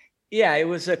 Yeah, it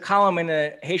was a column in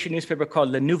a Haitian newspaper called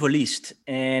Le Nouveliste.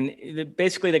 And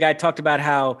basically the guy talked about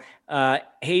how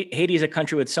Haiti is a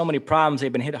country with so many problems.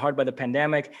 They've been hit hard by the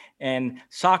pandemic, and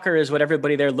soccer is what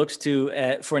everybody there looks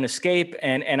to for an escape.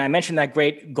 And I mentioned that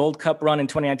great Gold Cup run in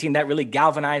 2019 that really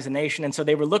galvanized the nation. And so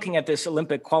they were looking at this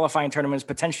Olympic qualifying tournament as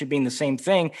potentially being the same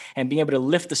thing and being able to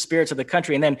lift the spirits of the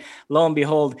country. And then lo and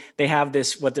behold, they have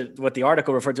this, what the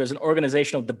article referred to as an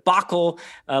organizational debacle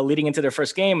leading into their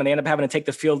first game. And they end up having to take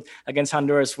the field against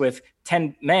Honduras with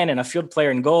 10 men and a field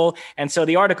player in goal. And so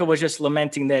the article was just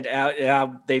lamenting that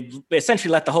they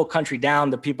essentially let the whole country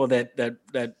down, the people that the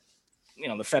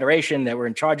federation that were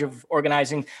in charge of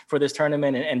organizing for this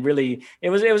tournament. And really, it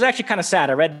was actually kind of sad.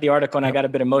 I read the article and I got a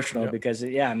bit emotional because,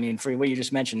 for what you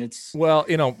just mentioned, it's... Well,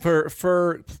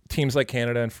 for teams like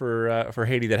Canada and for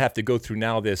Haiti that have to go through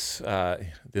now this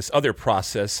other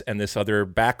process and this other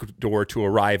backdoor to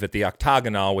arrive at the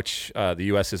octagonal, which the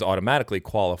U.S. is automatically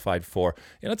qualified for,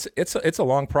 it's a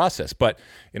long process. But,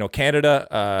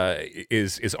 Canada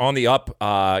is on the up.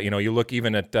 You look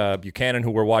even at Buchanan, who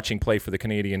we're watching play for the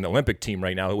Canadian Olympic team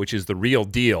right now, which is the real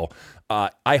deal.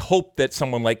 I hope that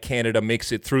someone like Canada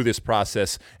makes it through this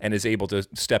process and is able to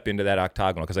step into that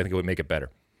octagonal, because I think it would make it better.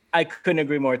 I couldn't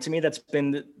agree more. To me, that's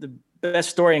been the best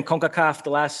story in CONCACAF the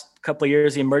last couple of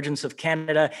years, the emergence of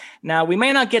Canada. Now, we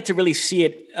may not get to really see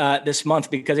it this month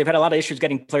because they've had a lot of issues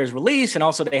getting players released. And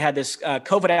also they had this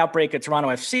COVID outbreak at Toronto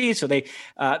FC. So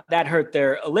that hurt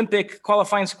their Olympic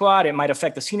qualifying squad. It might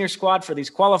affect the senior squad for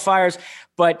these qualifiers.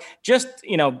 But just,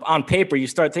 on paper, you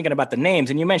start thinking about the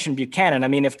names. And you mentioned Buchanan. I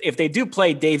mean, if they do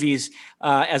play Davies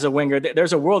as a winger,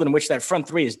 there's a world in which that front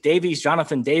three is Davies,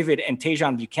 Jonathan David, and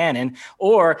Tejan Buchanan.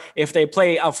 Or if they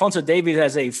play Alphonso Davies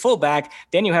as a fullback,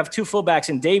 then you have two fullbacks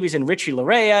in Davies and Richie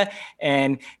Larea.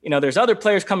 And, there's other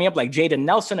players coming up like Jaden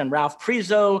Nelson and Ralph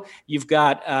Prizo. You've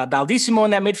got Baldissimo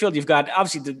in that midfield. You've got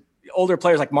obviously the older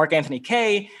players like Mark Anthony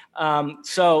Kaye.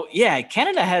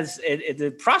 Canada has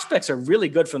the prospects are really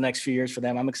good for the next few years for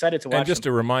them. I'm excited to watch. And just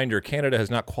a reminder, Canada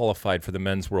has not qualified for the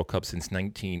Men's World Cup since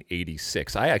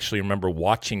 1986. I actually remember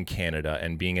watching Canada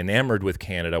and being enamored with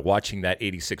Canada, watching that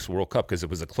 86 World Cup, because it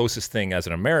was the closest thing as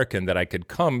an American that I could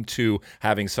come to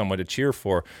having someone to cheer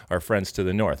for, our friends to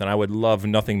the north. And I would love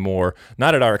nothing more,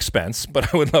 not at our expense,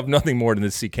 but I would love nothing more than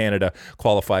to see Canada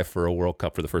qualify for a World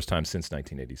Cup for the first time since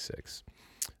 1986.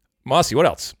 Mosse, what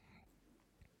else?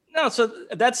 No, so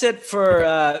that's it for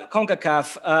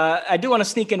CONCACAF. I do want to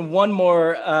sneak in one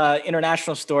more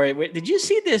international story. Did you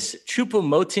see this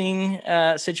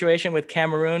Choupo-Moting situation with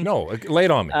Cameroon? No, lay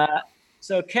it on me.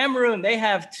 So Cameroon, they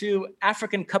have two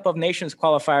African Cup of Nations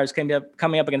qualifiers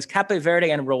coming up against Cape Verde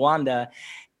and Rwanda.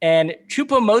 And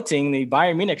Choupo-Moting, the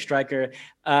Bayern Munich striker,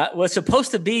 was supposed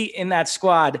to be in that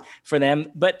squad for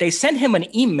them, but they sent him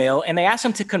an email and they asked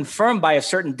him to confirm by a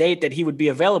certain date that he would be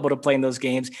available to play in those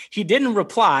games. He didn't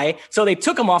reply, so they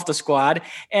took him off the squad.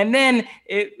 And then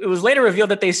it was later revealed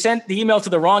that they sent the email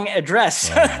to the wrong address.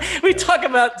 We talk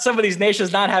about some of these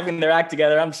nations not having their act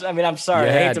together. I'm sorry.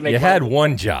 I hate to make you had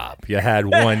one job. You had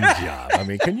one job. I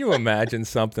mean, can you imagine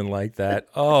something like that?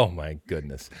 Oh my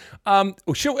goodness.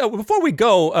 Before we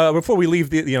go, before we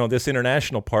leave this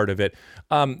international part of it,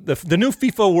 the new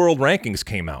FIFA World Rankings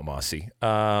came out, Mosse,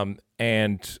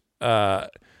 and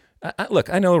look,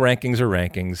 I know rankings are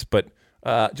rankings, but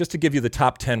just to give you the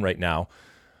top 10 right now,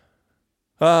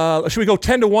 should we go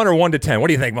 10 to 1 or 1 to 10? What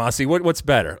do you think, Mosse? What's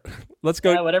better? Let's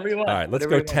go. Whatever you want. All right, let's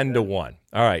go 10 to 1.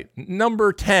 All right,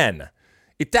 number 10,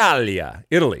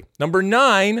 Italy. Number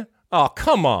 9, oh,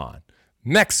 come on,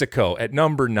 Mexico at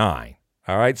number 9.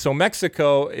 All right, so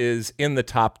Mexico is in the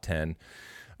top 10.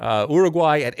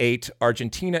 Uruguay at 8,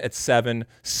 Argentina at 7,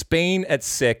 Spain at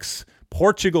 6,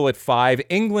 Portugal at 5,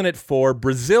 England at 4,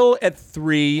 Brazil at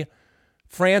 3,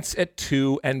 France at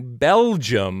 2, and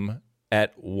Belgium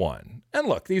at 1. And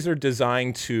look, these are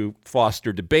designed to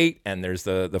foster debate, and there's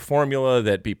the formula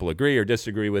that people agree or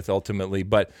disagree with ultimately.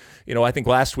 But, I think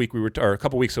last week or a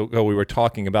couple weeks ago, we were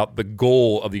talking about the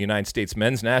goal of the United States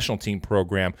men's national team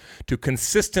program to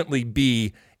consistently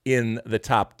be in the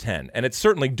top 10. And it's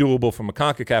certainly doable from a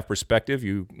CONCACAF perspective.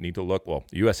 You need to look,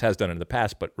 the U.S. has done it in the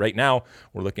past, but right now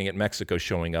we're looking at Mexico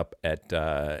showing up at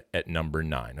number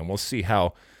 9. And we'll see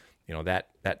how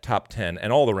that top 10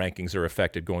 and all the rankings are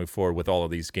affected going forward with all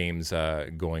of these games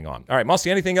going on. All right, Mosse,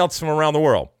 anything else from around the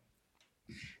world?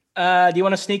 Do you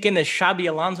want to sneak in the Xabi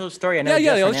Alonso story?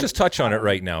 Yeah. Let's just touch on it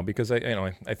right now because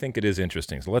I think it is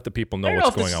interesting. So let the people know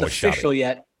what's going on with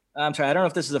Xabi. I'm sorry, I don't know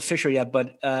if this is official yet,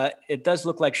 but it does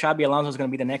look like Xabi Alonso is going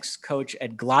to be the next coach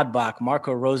at Gladbach.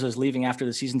 Marco Rose is leaving after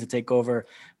the season to take over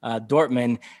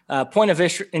Dortmund. Point of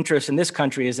interest in this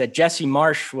country is that Jesse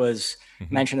Marsch was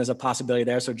mentioned as a possibility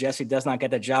there, so Jesse does not get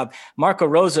the job. Marco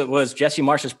Rose was Jesse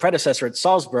Marsch's predecessor at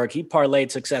Salzburg. He parlayed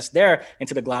success there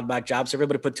into the Gladbach job, so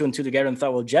everybody put 2 and 2 together and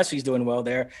thought, well, Jesse's doing well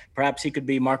there. Perhaps he could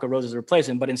be Marco Rose's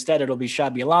replacement, but instead it'll be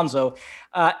Xabi Alonso.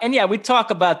 We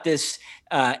talk about this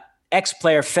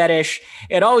ex-player fetish.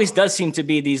 It always does seem to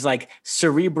be these like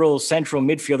cerebral central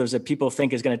midfielders that people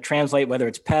think is going to translate, whether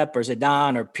it's Pep or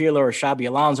Zidane or Pirlo or Xabi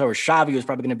Alonso or Xavi, who's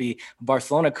probably going to be a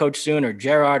Barcelona coach soon, or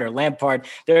Gerrard or Lampard.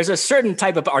 There's a certain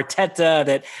type of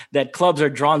Arteta that clubs are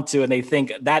drawn to, and they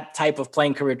think that type of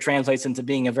playing career translates into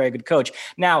being a very good coach.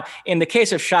 Now, in the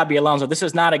case of Xabi Alonso, this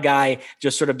is not a guy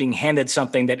just sort of being handed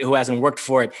something who hasn't worked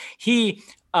for it. He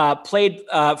played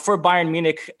for Bayern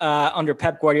Munich under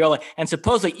Pep Guardiola, and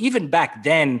supposedly even back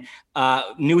then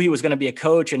knew he was going to be a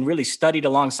coach and really studied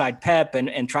alongside Pep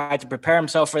and tried to prepare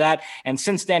himself for that. And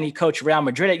since then, he coached Real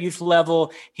Madrid at youth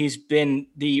level. He's been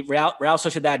the Real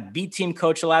Sociedad B team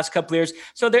coach the last couple of years.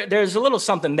 So there's a little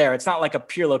something there. It's not like a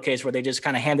Pirlo case where they just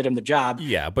kind of handed him the job.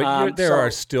 Yeah, but there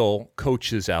are still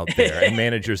coaches out there and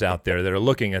managers out there that are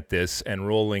looking at this and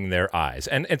rolling their eyes.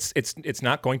 And it's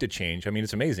not going to change. I mean,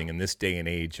 it's amazing in this day and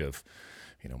age of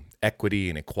equity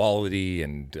and equality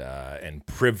and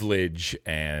privilege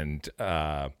and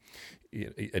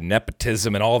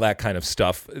nepotism and all that kind of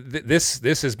stuff.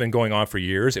 This has been going on for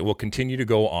years. It will continue to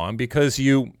go on because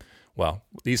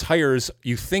these hires,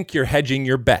 you think you're hedging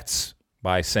your bets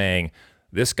by saying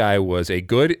this guy was a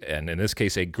good, and in this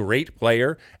case, a great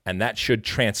player, and that should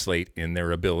translate in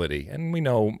their ability. And we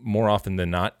know more often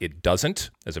than not, it doesn't.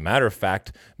 As a matter of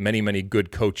fact, many, many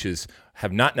good coaches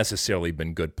have not necessarily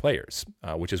been good players,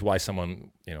 which is why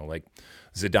someone, like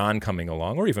Zidane coming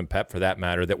along, or even Pep for that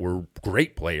matter, that were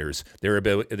great players, their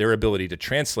ability to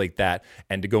translate that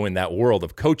and to go in that world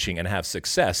of coaching and have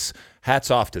success,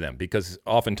 hats off to them, because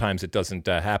oftentimes it doesn't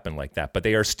happen like that. But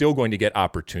they are still going to get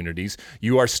opportunities.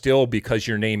 You are still, because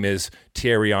your name is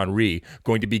Thierry Henry,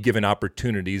 going to be given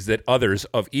opportunities that others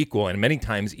of equal and many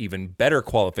times even better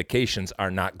qualifications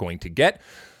are not going to get.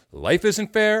 Life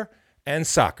isn't fair. And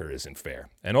soccer isn't fair.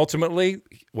 And ultimately,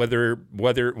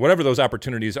 whatever those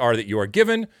opportunities are that you are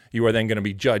given, you are then going to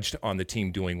be judged on the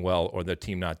team doing well or the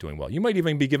team not doing well. You might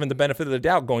even be given the benefit of the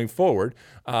doubt going forward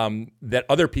that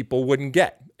other people wouldn't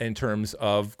get in terms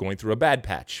of going through a bad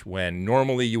patch. When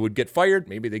normally you would get fired,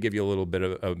 maybe they give you a little bit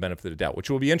of a benefit of the doubt, which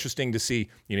will be interesting to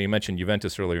see. You mentioned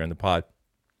Juventus earlier in the pod.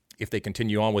 If they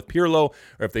continue on with Pirlo,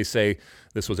 or if they say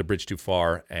this was a bridge too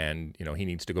far and he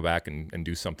needs to go back and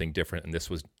do something different, and this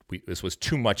was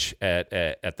too much at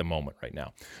the moment right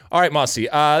now. All right, Mosse,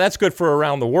 that's good for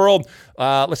around the world.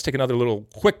 Let's take another little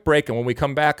quick break, and when we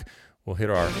come back, we'll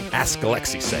hit our Ask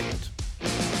Alexi segment.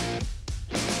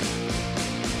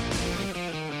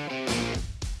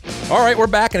 All right, we're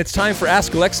back, and it's time for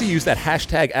Ask Alexi. Use that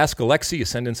hashtag Ask Alexi. You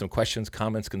send in some questions,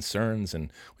 comments, concerns,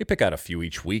 and we pick out a few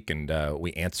each week, and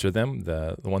we answer them,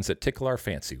 the ones that tickle our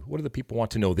fancy. What do the people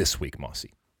want to know this week, Mosse?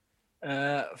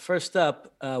 First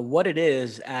up, What It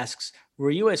Is asks, were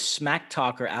you a smack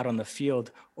talker out on the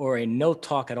field or a no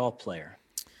talk at all player?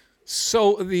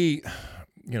 So the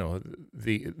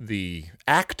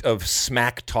act of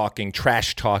smack talking,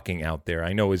 trash talking out there,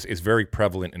 I know is very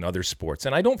prevalent in other sports.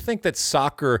 And I don't think that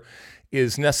soccer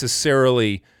is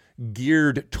necessarily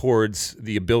geared towards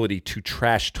the ability to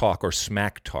trash talk or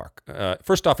smack talk.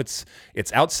 First off, it's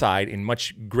outside in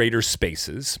much greater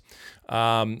spaces.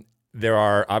 There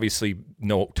are obviously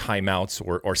no timeouts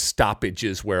or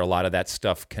stoppages where a lot of that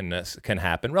stuff can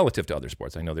happen relative to other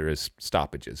sports. I know there is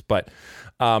stoppages, but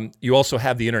you also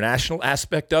have the international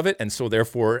aspect of it, and so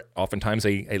therefore oftentimes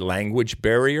a language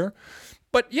barrier.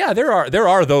 But yeah, there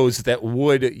are those that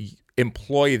would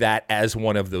employ that as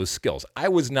one of those skills. I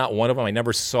was not one of them. I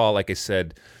never saw, like I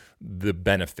said, the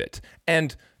benefit.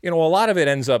 And a lot of it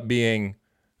ends up being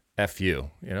F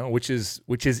you, which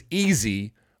is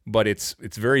easy, but it's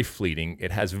very fleeting.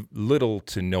 It has little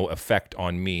to no effect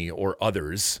on me or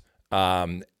others,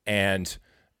 and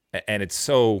it's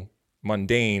so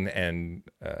mundane and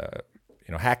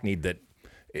hackneyed that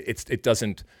it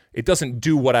doesn't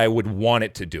do what I would want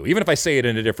it to do. Even if I say it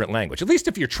in a different language, at least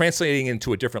if you're translating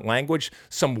into a different language,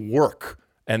 some work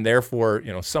and therefore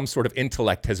some sort of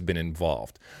intellect has been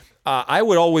involved. I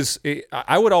would always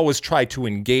try to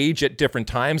engage at different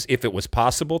times if it was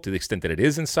possible, to the extent that it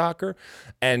is in soccer,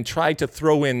 and try to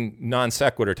throw in non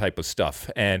sequitur type of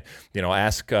stuff and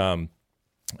ask,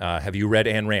 have you read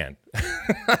Ayn Rand?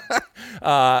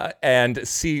 And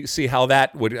see how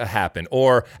that would happen,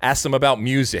 or ask them about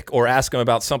music, or ask them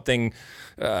about something,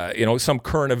 some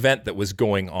current event that was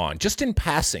going on, just in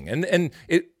passing, and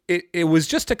it was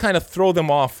just to kind of throw them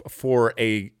off for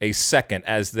a second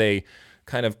as they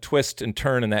kind of twist and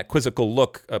turn, and that quizzical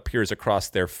look appears across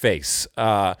their face.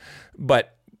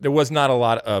 But there was not a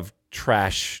lot of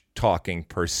trash talking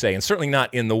per se, and certainly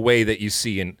not in the way that you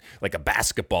see in like a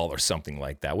basketball or something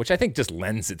like that, which I think just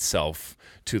lends itself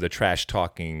to the trash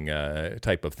talking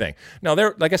type of thing. Now,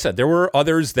 like I said, there were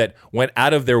others that went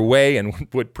out of their way and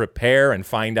would prepare and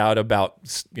find out about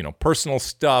personal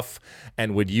stuff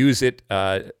and would use it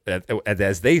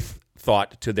as they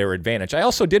thought to their advantage. I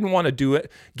also didn't want to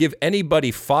give anybody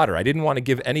fodder. I didn't want to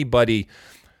give anybody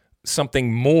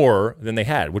something more than they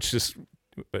had, which is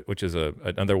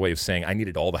another way of saying I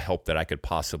needed all the help that I could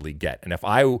possibly get. And if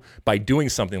I, by doing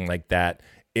something like that,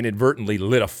 inadvertently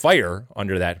lit a fire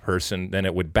under that person, then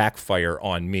it would backfire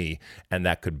on me, and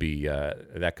that could be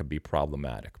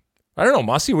problematic. I don't know,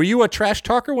 Mosse, were you a trash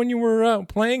talker when you were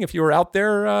playing? If you were out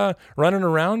there running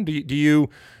around, do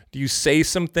you say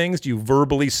some things? Do you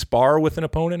verbally spar with an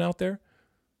opponent out there?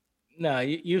 No,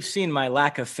 you've seen my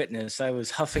lack of fitness. I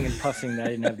was huffing and puffing that I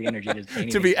didn't have the energy to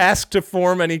to be asked to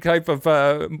form any type of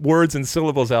words and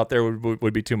syllables out there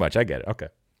would be too much. I get it. Okay.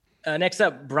 Next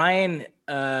up, Brian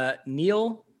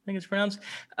Neal, I think it's pronounced.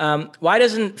 Why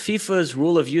doesn't FIFA's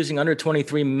rule of using under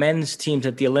 23 men's teams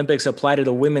at the Olympics apply to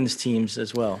the women's teams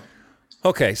as well?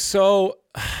 Okay, so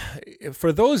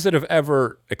for those that have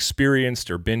ever experienced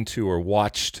or been to or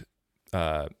watched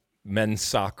men's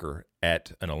soccer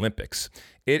at an Olympics,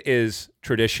 it is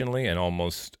traditionally and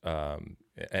almost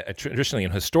traditionally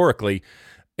and historically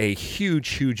a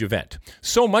huge event.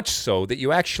 So much so that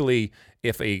you actually,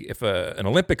 if an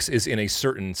Olympics is in a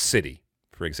certain city,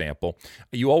 for example,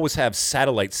 you always have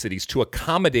satellite cities to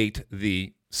accommodate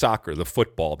the soccer, the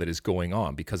football that is going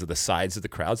on because of the size of the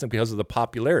crowds and because of the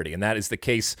popularity. And that is the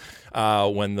case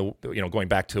when going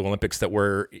back to Olympics that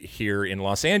were here in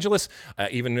Los Angeles,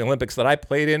 even the Olympics that I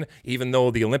played in, even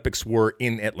though the Olympics were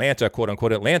in Atlanta, quote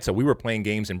unquote Atlanta, we were playing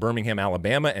games in Birmingham,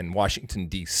 Alabama and Washington,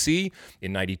 D.C.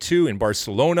 in 92. In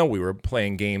Barcelona, we were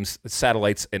playing games,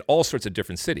 satellites in all sorts of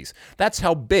different cities. That's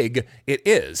how big it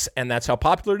is. And that's how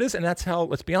popular it is. And that's how,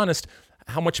 let's be honest,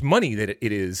 how much money that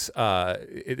it is that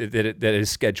it is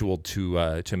scheduled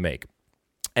to make.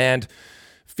 And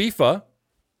FIFA,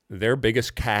 their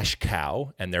biggest cash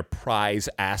cow and their prize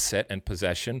asset and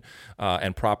possession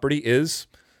and property is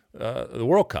the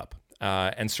World Cup.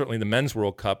 And certainly the Men's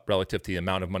World Cup relative to the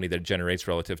amount of money that it generates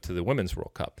relative to the Women's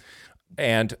World Cup.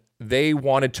 And they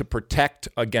wanted to protect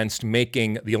against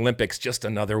making the Olympics just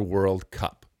another World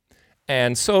Cup.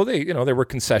 And so there were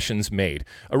concessions made.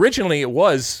 Originally, it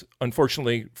was,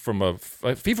 unfortunately, from a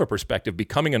FIFA perspective,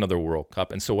 becoming another World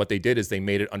Cup. And so what they did is they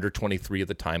made it under 23 at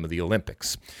the time of the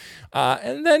Olympics.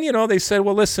 And then, they said,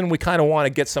 well, listen, we kind of want to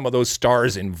get some of those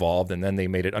stars involved. And then they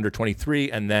made it under 23.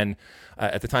 And then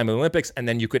at the time of the Olympics, and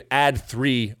then you could add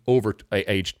 3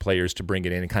 over-aged players to bring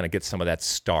it in and kind of get some of that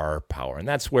star power. And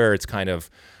that's where it's kind of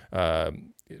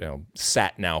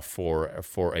sat now for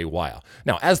a while.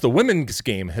 Now, as the women's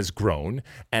game has grown,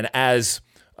 and as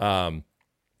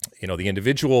the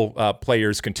individual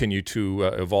players continue to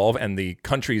evolve, and the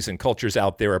countries and cultures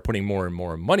out there are putting more and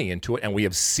more money into it. And we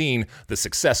have seen the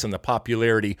success and the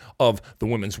popularity of the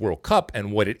Women's World Cup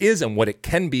and what it is and what it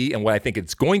can be and what I think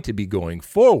it's going to be going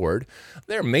forward.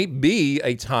 There may be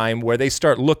a time where they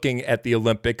start looking at the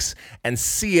Olympics and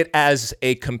see it as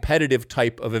a competitive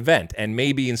type of event, and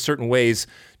maybe in certain ways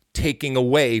taking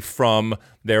away from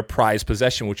their prized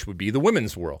possession, which would be the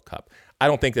Women's World Cup. I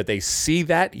don't think that they see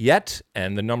that yet,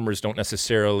 and the numbers don't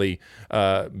necessarily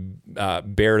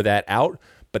bear that out.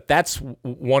 But that's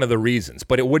one of the reasons.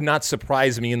 But it would not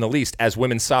surprise me in the least, as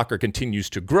women's soccer continues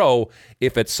to grow,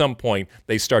 if at some point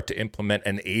they start to implement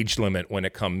an age limit when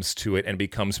it comes to it and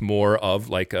becomes more of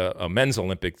like a men's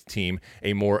Olympic team,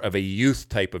 a more of a youth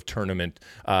type of tournament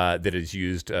that is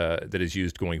used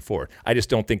going forward. I just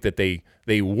don't think that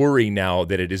they worry now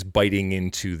that it is biting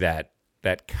into that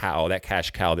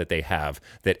cash cow that they have,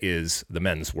 that is the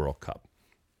Men's World Cup.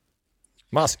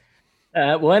 Mosse.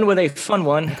 We'll end with a fun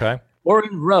one. Okay.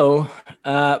 Oren Rowe,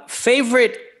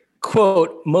 favorite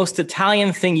quote, most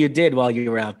Italian thing you did while you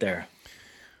were out there?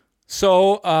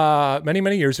 So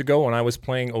many years ago when I was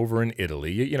playing over in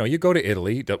Italy, you go to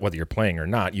Italy, whether you're playing or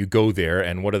not, you go there,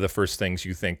 and what are the first things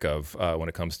you think of when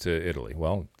it comes to Italy?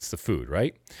 Well, it's the food,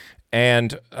 right?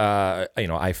 And,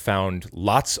 I found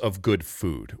lots of good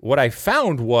food. What I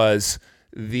found was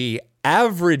the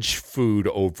average food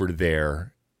over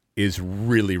there is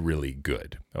really, really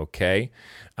good, okay?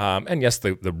 And yes,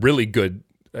 the really good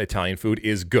Italian food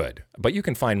is good, but you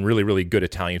can find really, really good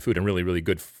Italian food and really, really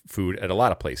good food at a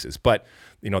lot of places. But,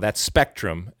 that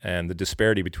spectrum and the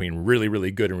disparity between really,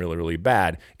 really good and really, really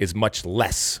bad is much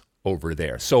less over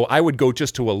there. So I would go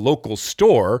just to a local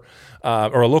store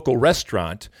or a local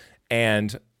restaurant,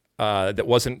 and that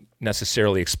wasn't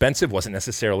necessarily expensive, wasn't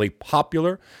necessarily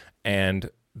popular, and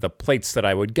the plates that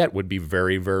I would get would be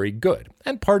very, very good.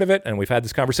 And part of it, and we've had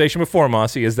this conversation before,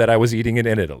 Mosse, is that I was eating it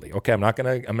in Italy. Okay, I'm not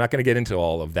gonna get into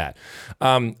all of that.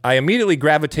 I immediately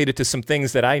gravitated to some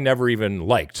things that I never even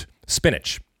liked.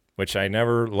 Spinach, which I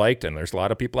never liked, and there's a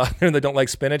lot of people out there that don't like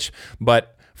spinach,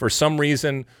 but for some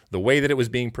reason, the way that it was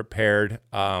being prepared,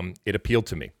 it appealed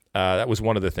to me. That was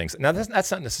one of the things. Now,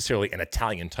 that's not necessarily an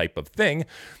Italian type of thing.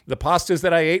 The pastas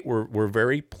that I ate were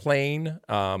very plain.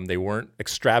 They weren't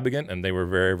extravagant, and they were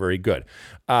very, very good.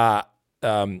 I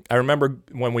remember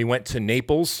when we went to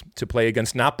Naples to play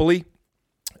against Napoli,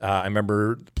 I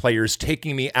remember players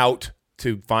taking me out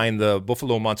to find the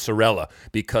buffalo mozzarella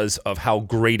because of how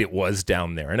great it was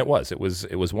down there. And it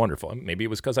was wonderful. Maybe it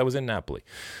was because I was in Napoli.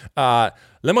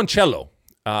 Limoncello,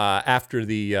 after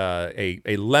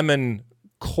a lemon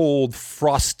cold,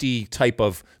 frosty type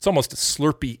of, it's almost a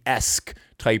Slurpee-esque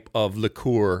type of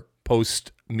liqueur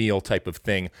post-meal type of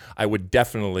thing. I would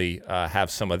definitely have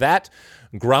some of that.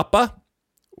 Grappa,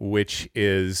 which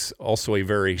is also a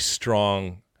very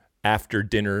strong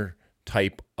after-dinner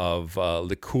type of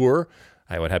liqueur.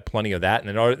 I would have plenty of that.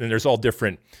 And there's all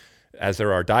different, as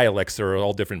there are dialects, there are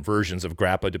all different versions of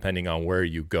grappa depending on where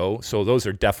you go. So those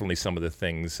are definitely some of the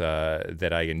things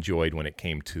that I enjoyed when it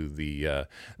came to the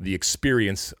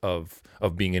experience of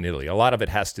being in Italy. A lot of it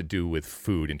has to do with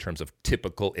food in terms of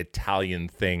typical Italian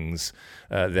things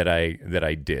that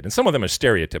I did. And some of them are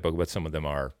stereotypical, but some of them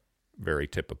are very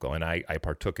typical. And I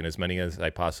partook in as many as I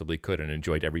possibly could and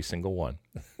enjoyed every single one.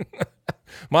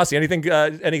 Mosse, anything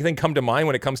come to mind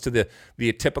when it comes to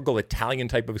the typical Italian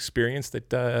type of experience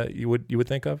that you would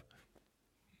think of?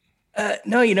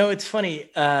 No, it's funny.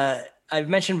 I've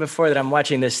mentioned before that I'm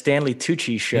watching this Stanley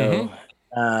Tucci show,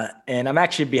 and I'm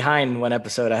actually behind one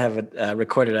episode. I have it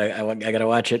recorded. I got to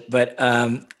watch it. But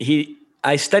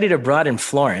I studied abroad in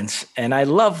Florence, and I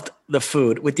loved the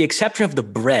food, with the exception of the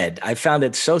bread. I found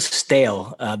it so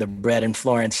stale, the bread in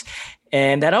Florence.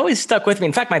 And that always stuck with me.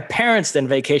 In fact, my parents then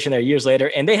vacationed there years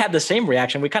later, and they had the same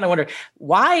reaction. We kind of wondered,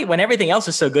 why, when everything else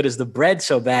is so good, is the bread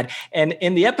so bad? And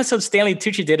in the episode Stanley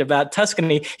Tucci did about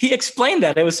Tuscany, he explained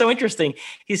that. It was so interesting.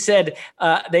 He said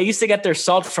they used to get their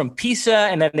salt from Pisa,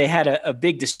 and then they had a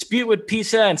big dispute with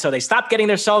Pisa, and so they stopped getting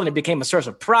their salt, and it became a source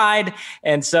of pride.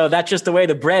 And so that's just the way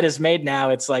the bread is made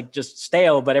now. It's like just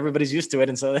stale, but everybody's used to it.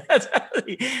 And so that's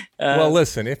well,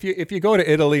 listen, if you go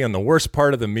to Italy and the worst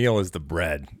part of the meal is the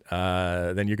bread,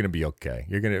 then you're going to be okay.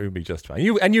 You're going to be just fine.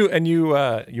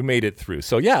 You made it through.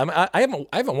 So yeah, I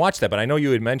haven't watched that, but I know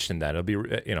you had mentioned that. It'll be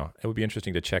it would be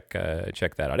interesting to check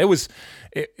that out.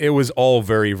 It was all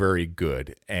very, very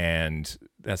good, and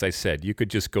as I said, you could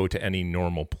just go to any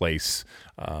normal place,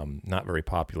 not very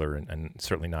popular and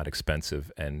certainly not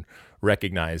expensive, and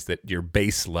recognize that your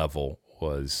base level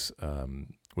was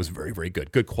very, very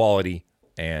good quality,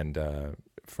 and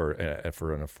for an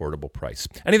affordable price.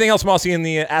 Anything else, Mosse, in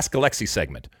the Ask Alexi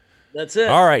segment? That's it.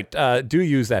 All right. Do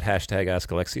use that hashtag Ask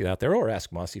Alexi out there, or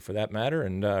Ask Mosse for that matter,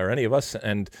 and or any of us,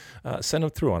 and send them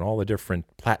through on all the different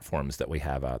platforms that we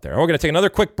have out there. And we're going to take another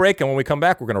quick break, and when we come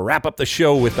back, we're going to wrap up the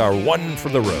show with our one for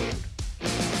the road.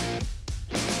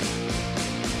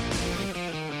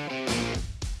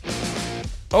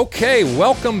 Okay,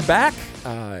 welcome back.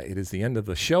 It is the end of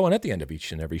the show, and at the end of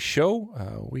each and every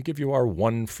show, we give you our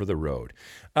one for the road.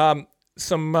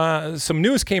 Some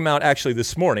news came out actually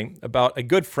this morning about a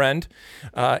good friend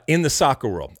in the soccer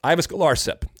world, Ivis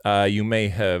Galarcep. You may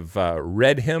have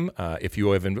read him. If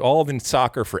you have been involved in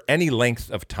soccer for any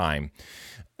length of time,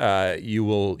 you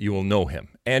will know him,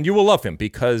 and you will love him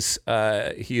because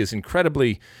he is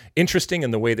incredibly interesting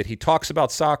in the way that he talks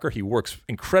about soccer. He works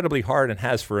incredibly hard and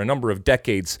has for a number of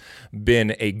decades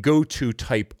been a go-to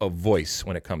type of voice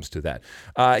when it comes to that.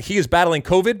 He is battling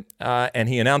COVID, and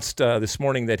he announced this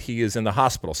morning that he is in the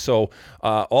hospital. So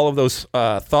all of those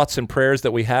thoughts and prayers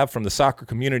that we have from the soccer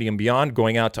community and beyond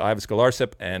going out to Ivis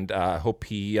Galarcep, and hope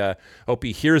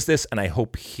he hears this, and I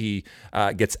hope he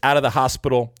gets out of the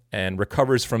hospital and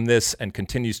recovers from this and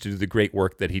continues to do the great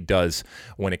work that he does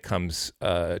when it comes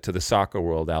to the soccer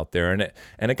world out there.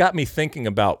 And it got me thinking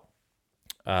about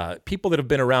people that have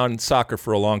been around soccer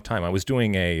for a long time. I was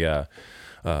doing a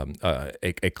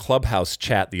clubhouse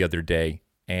chat the other day,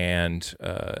 and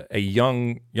a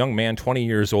young man, 20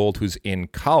 years old, who's in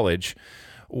college,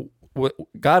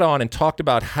 got on and talked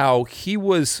about how he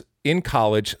was in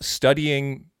college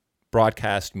studying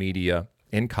broadcast media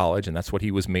in college, and that's what he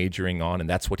was majoring on, and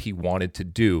that's what he wanted to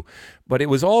do. But it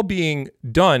was all being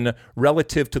done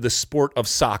relative to the sport of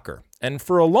soccer. And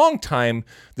for a long time,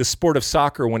 the sport of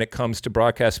soccer, when it comes to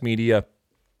broadcast media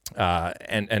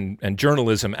and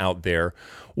journalism out there,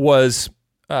 was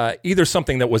either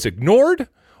something that was ignored,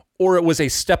 or it was a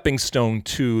stepping stone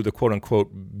to the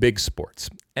quote-unquote big sports.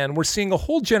 And we're seeing a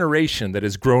whole generation that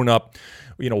has grown up,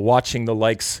 watching the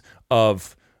likes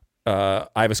of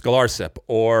Ivis Galarcep,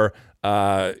 or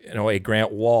a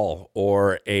Grant Wall,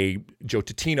 or a Joe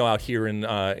Totino out here in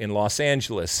Los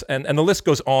Angeles, and the list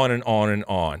goes on and on and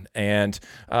on. And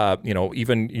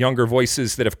even younger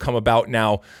voices that have come about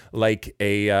now, like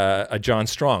a John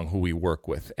Strong, who we work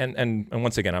with. And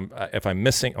once again, if I'm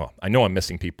missing, I know I'm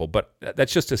missing people, but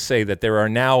that's just to say that there are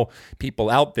now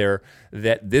people out there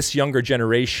that this younger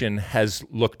generation has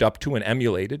looked up to and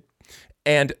emulated,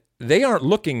 and they aren't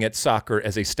looking at soccer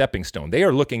as a stepping stone. They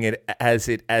are looking at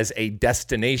it as a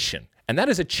destination. And that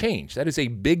is a change. That is a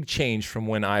big change from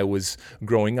when I was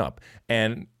growing up.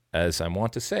 And as I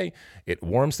want to say, it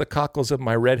warms the cockles of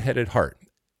my redheaded heart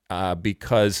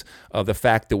because of the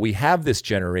fact that we have this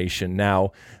generation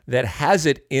now that has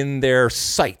it in their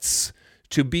sights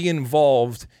to be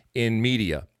involved in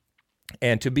media,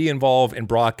 and to be involved in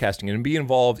broadcasting, and be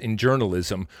involved in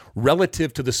journalism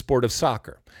relative to the sport of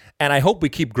soccer. And I hope we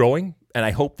keep growing, and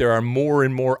I hope there are more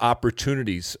and more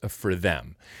opportunities for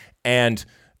them. And,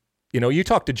 you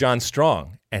talk to John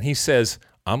Strong, and he says,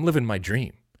 I'm living my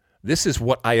dream. This is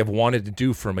what I have wanted to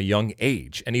do from a young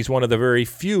age. And he's one of the very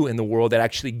few in the world that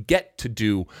actually get to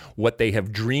do what they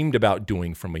have dreamed about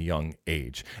doing from a young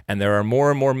age. And there are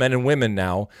more and more men and women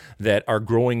now that are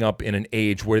growing up in an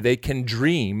age where they can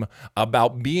dream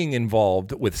about being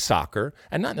involved with soccer,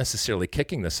 and not necessarily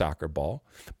kicking the soccer ball,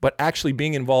 but actually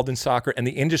being involved in soccer and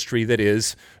the industry that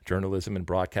is journalism and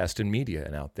broadcast and media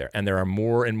and out there. And there are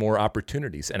more and more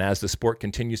opportunities. And as the sport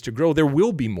continues to grow, there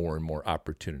will be more and more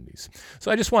opportunities.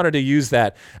 So I just wanted to use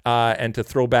that and to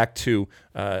throw back to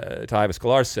Ivis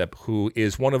Galarcep, who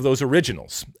is one of those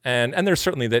originals. And there's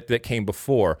certainly that came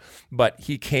before, but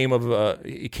he came of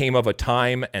a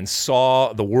time and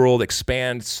saw the world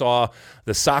expand, saw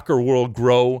the soccer world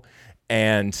grow.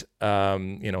 And,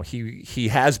 he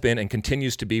has been and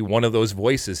continues to be one of those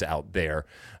voices out there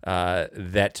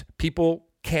that people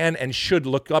can and should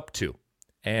look up to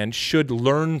and should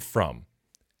learn from.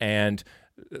 And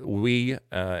we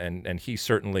and he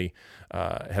certainly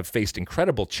have faced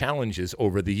incredible challenges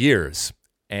over the years.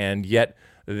 And yet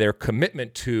their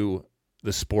commitment to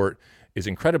the sport is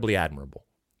incredibly admirable.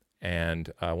 And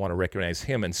I want to recognize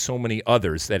him and so many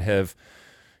others that have,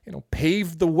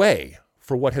 paved the way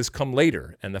for what has come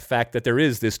later, and the fact that there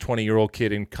is this 20-year-old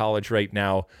kid in college right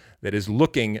now that is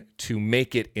looking to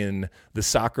make it in the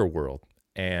soccer world.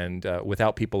 And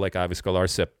without people like Ivis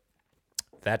Galarcep,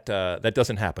 that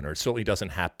doesn't happen, or it certainly doesn't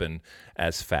happen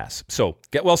as fast. So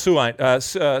get well soon,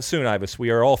 Ivis.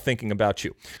 We are all thinking about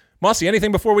you. Mosse,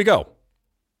 anything before we go?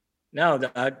 No,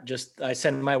 I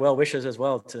send my well wishes as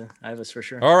well to Ivis for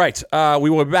sure. All right. We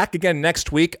will be back again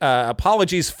next week.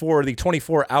 Apologies for the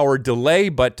 24-hour delay,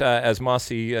 but as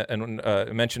Mosse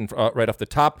mentioned right off the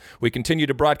top, we continue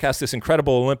to broadcast this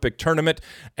incredible Olympic tournament,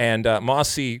 and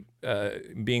Mosse,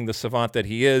 being the savant that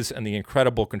he is and the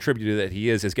incredible contributor that he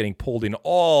is getting pulled in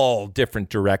all different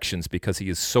directions because he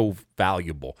is so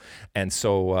valuable. And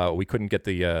so we couldn't get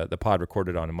the pod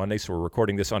recorded on a Monday, so we're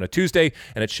recording this on a Tuesday,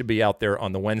 and it should be out there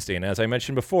on the Wednesday. And as I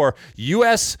mentioned before,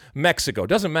 U.S.-Mexico.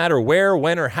 Doesn't matter where,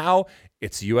 when, or how.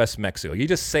 It's U.S.-Mexico. You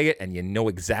just say it, and you know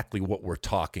exactly what we're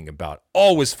talking about.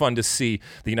 Always fun to see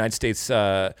the United States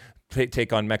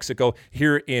take on Mexico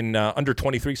here in under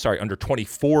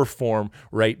 24 form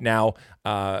right now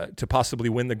to possibly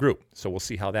win the group. So we'll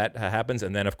see how that happens.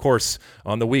 And then, of course,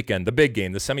 on the weekend, the big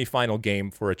game, the semifinal game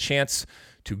for a chance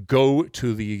to go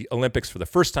to the Olympics for the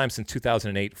first time since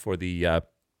 2008 for the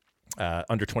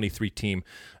under 23 team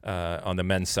on the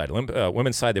men's side.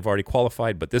 Women's side, they've already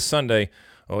qualified, but this Sunday,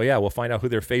 we'll find out who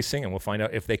they're facing, and we'll find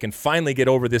out if they can finally get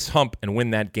over this hump and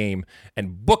win that game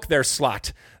and book their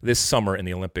slot this summer in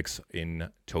the Olympics in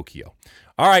Tokyo.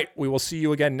 All right, we will see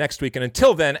you again next week, and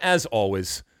until then, as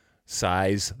always,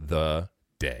 size the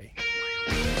day.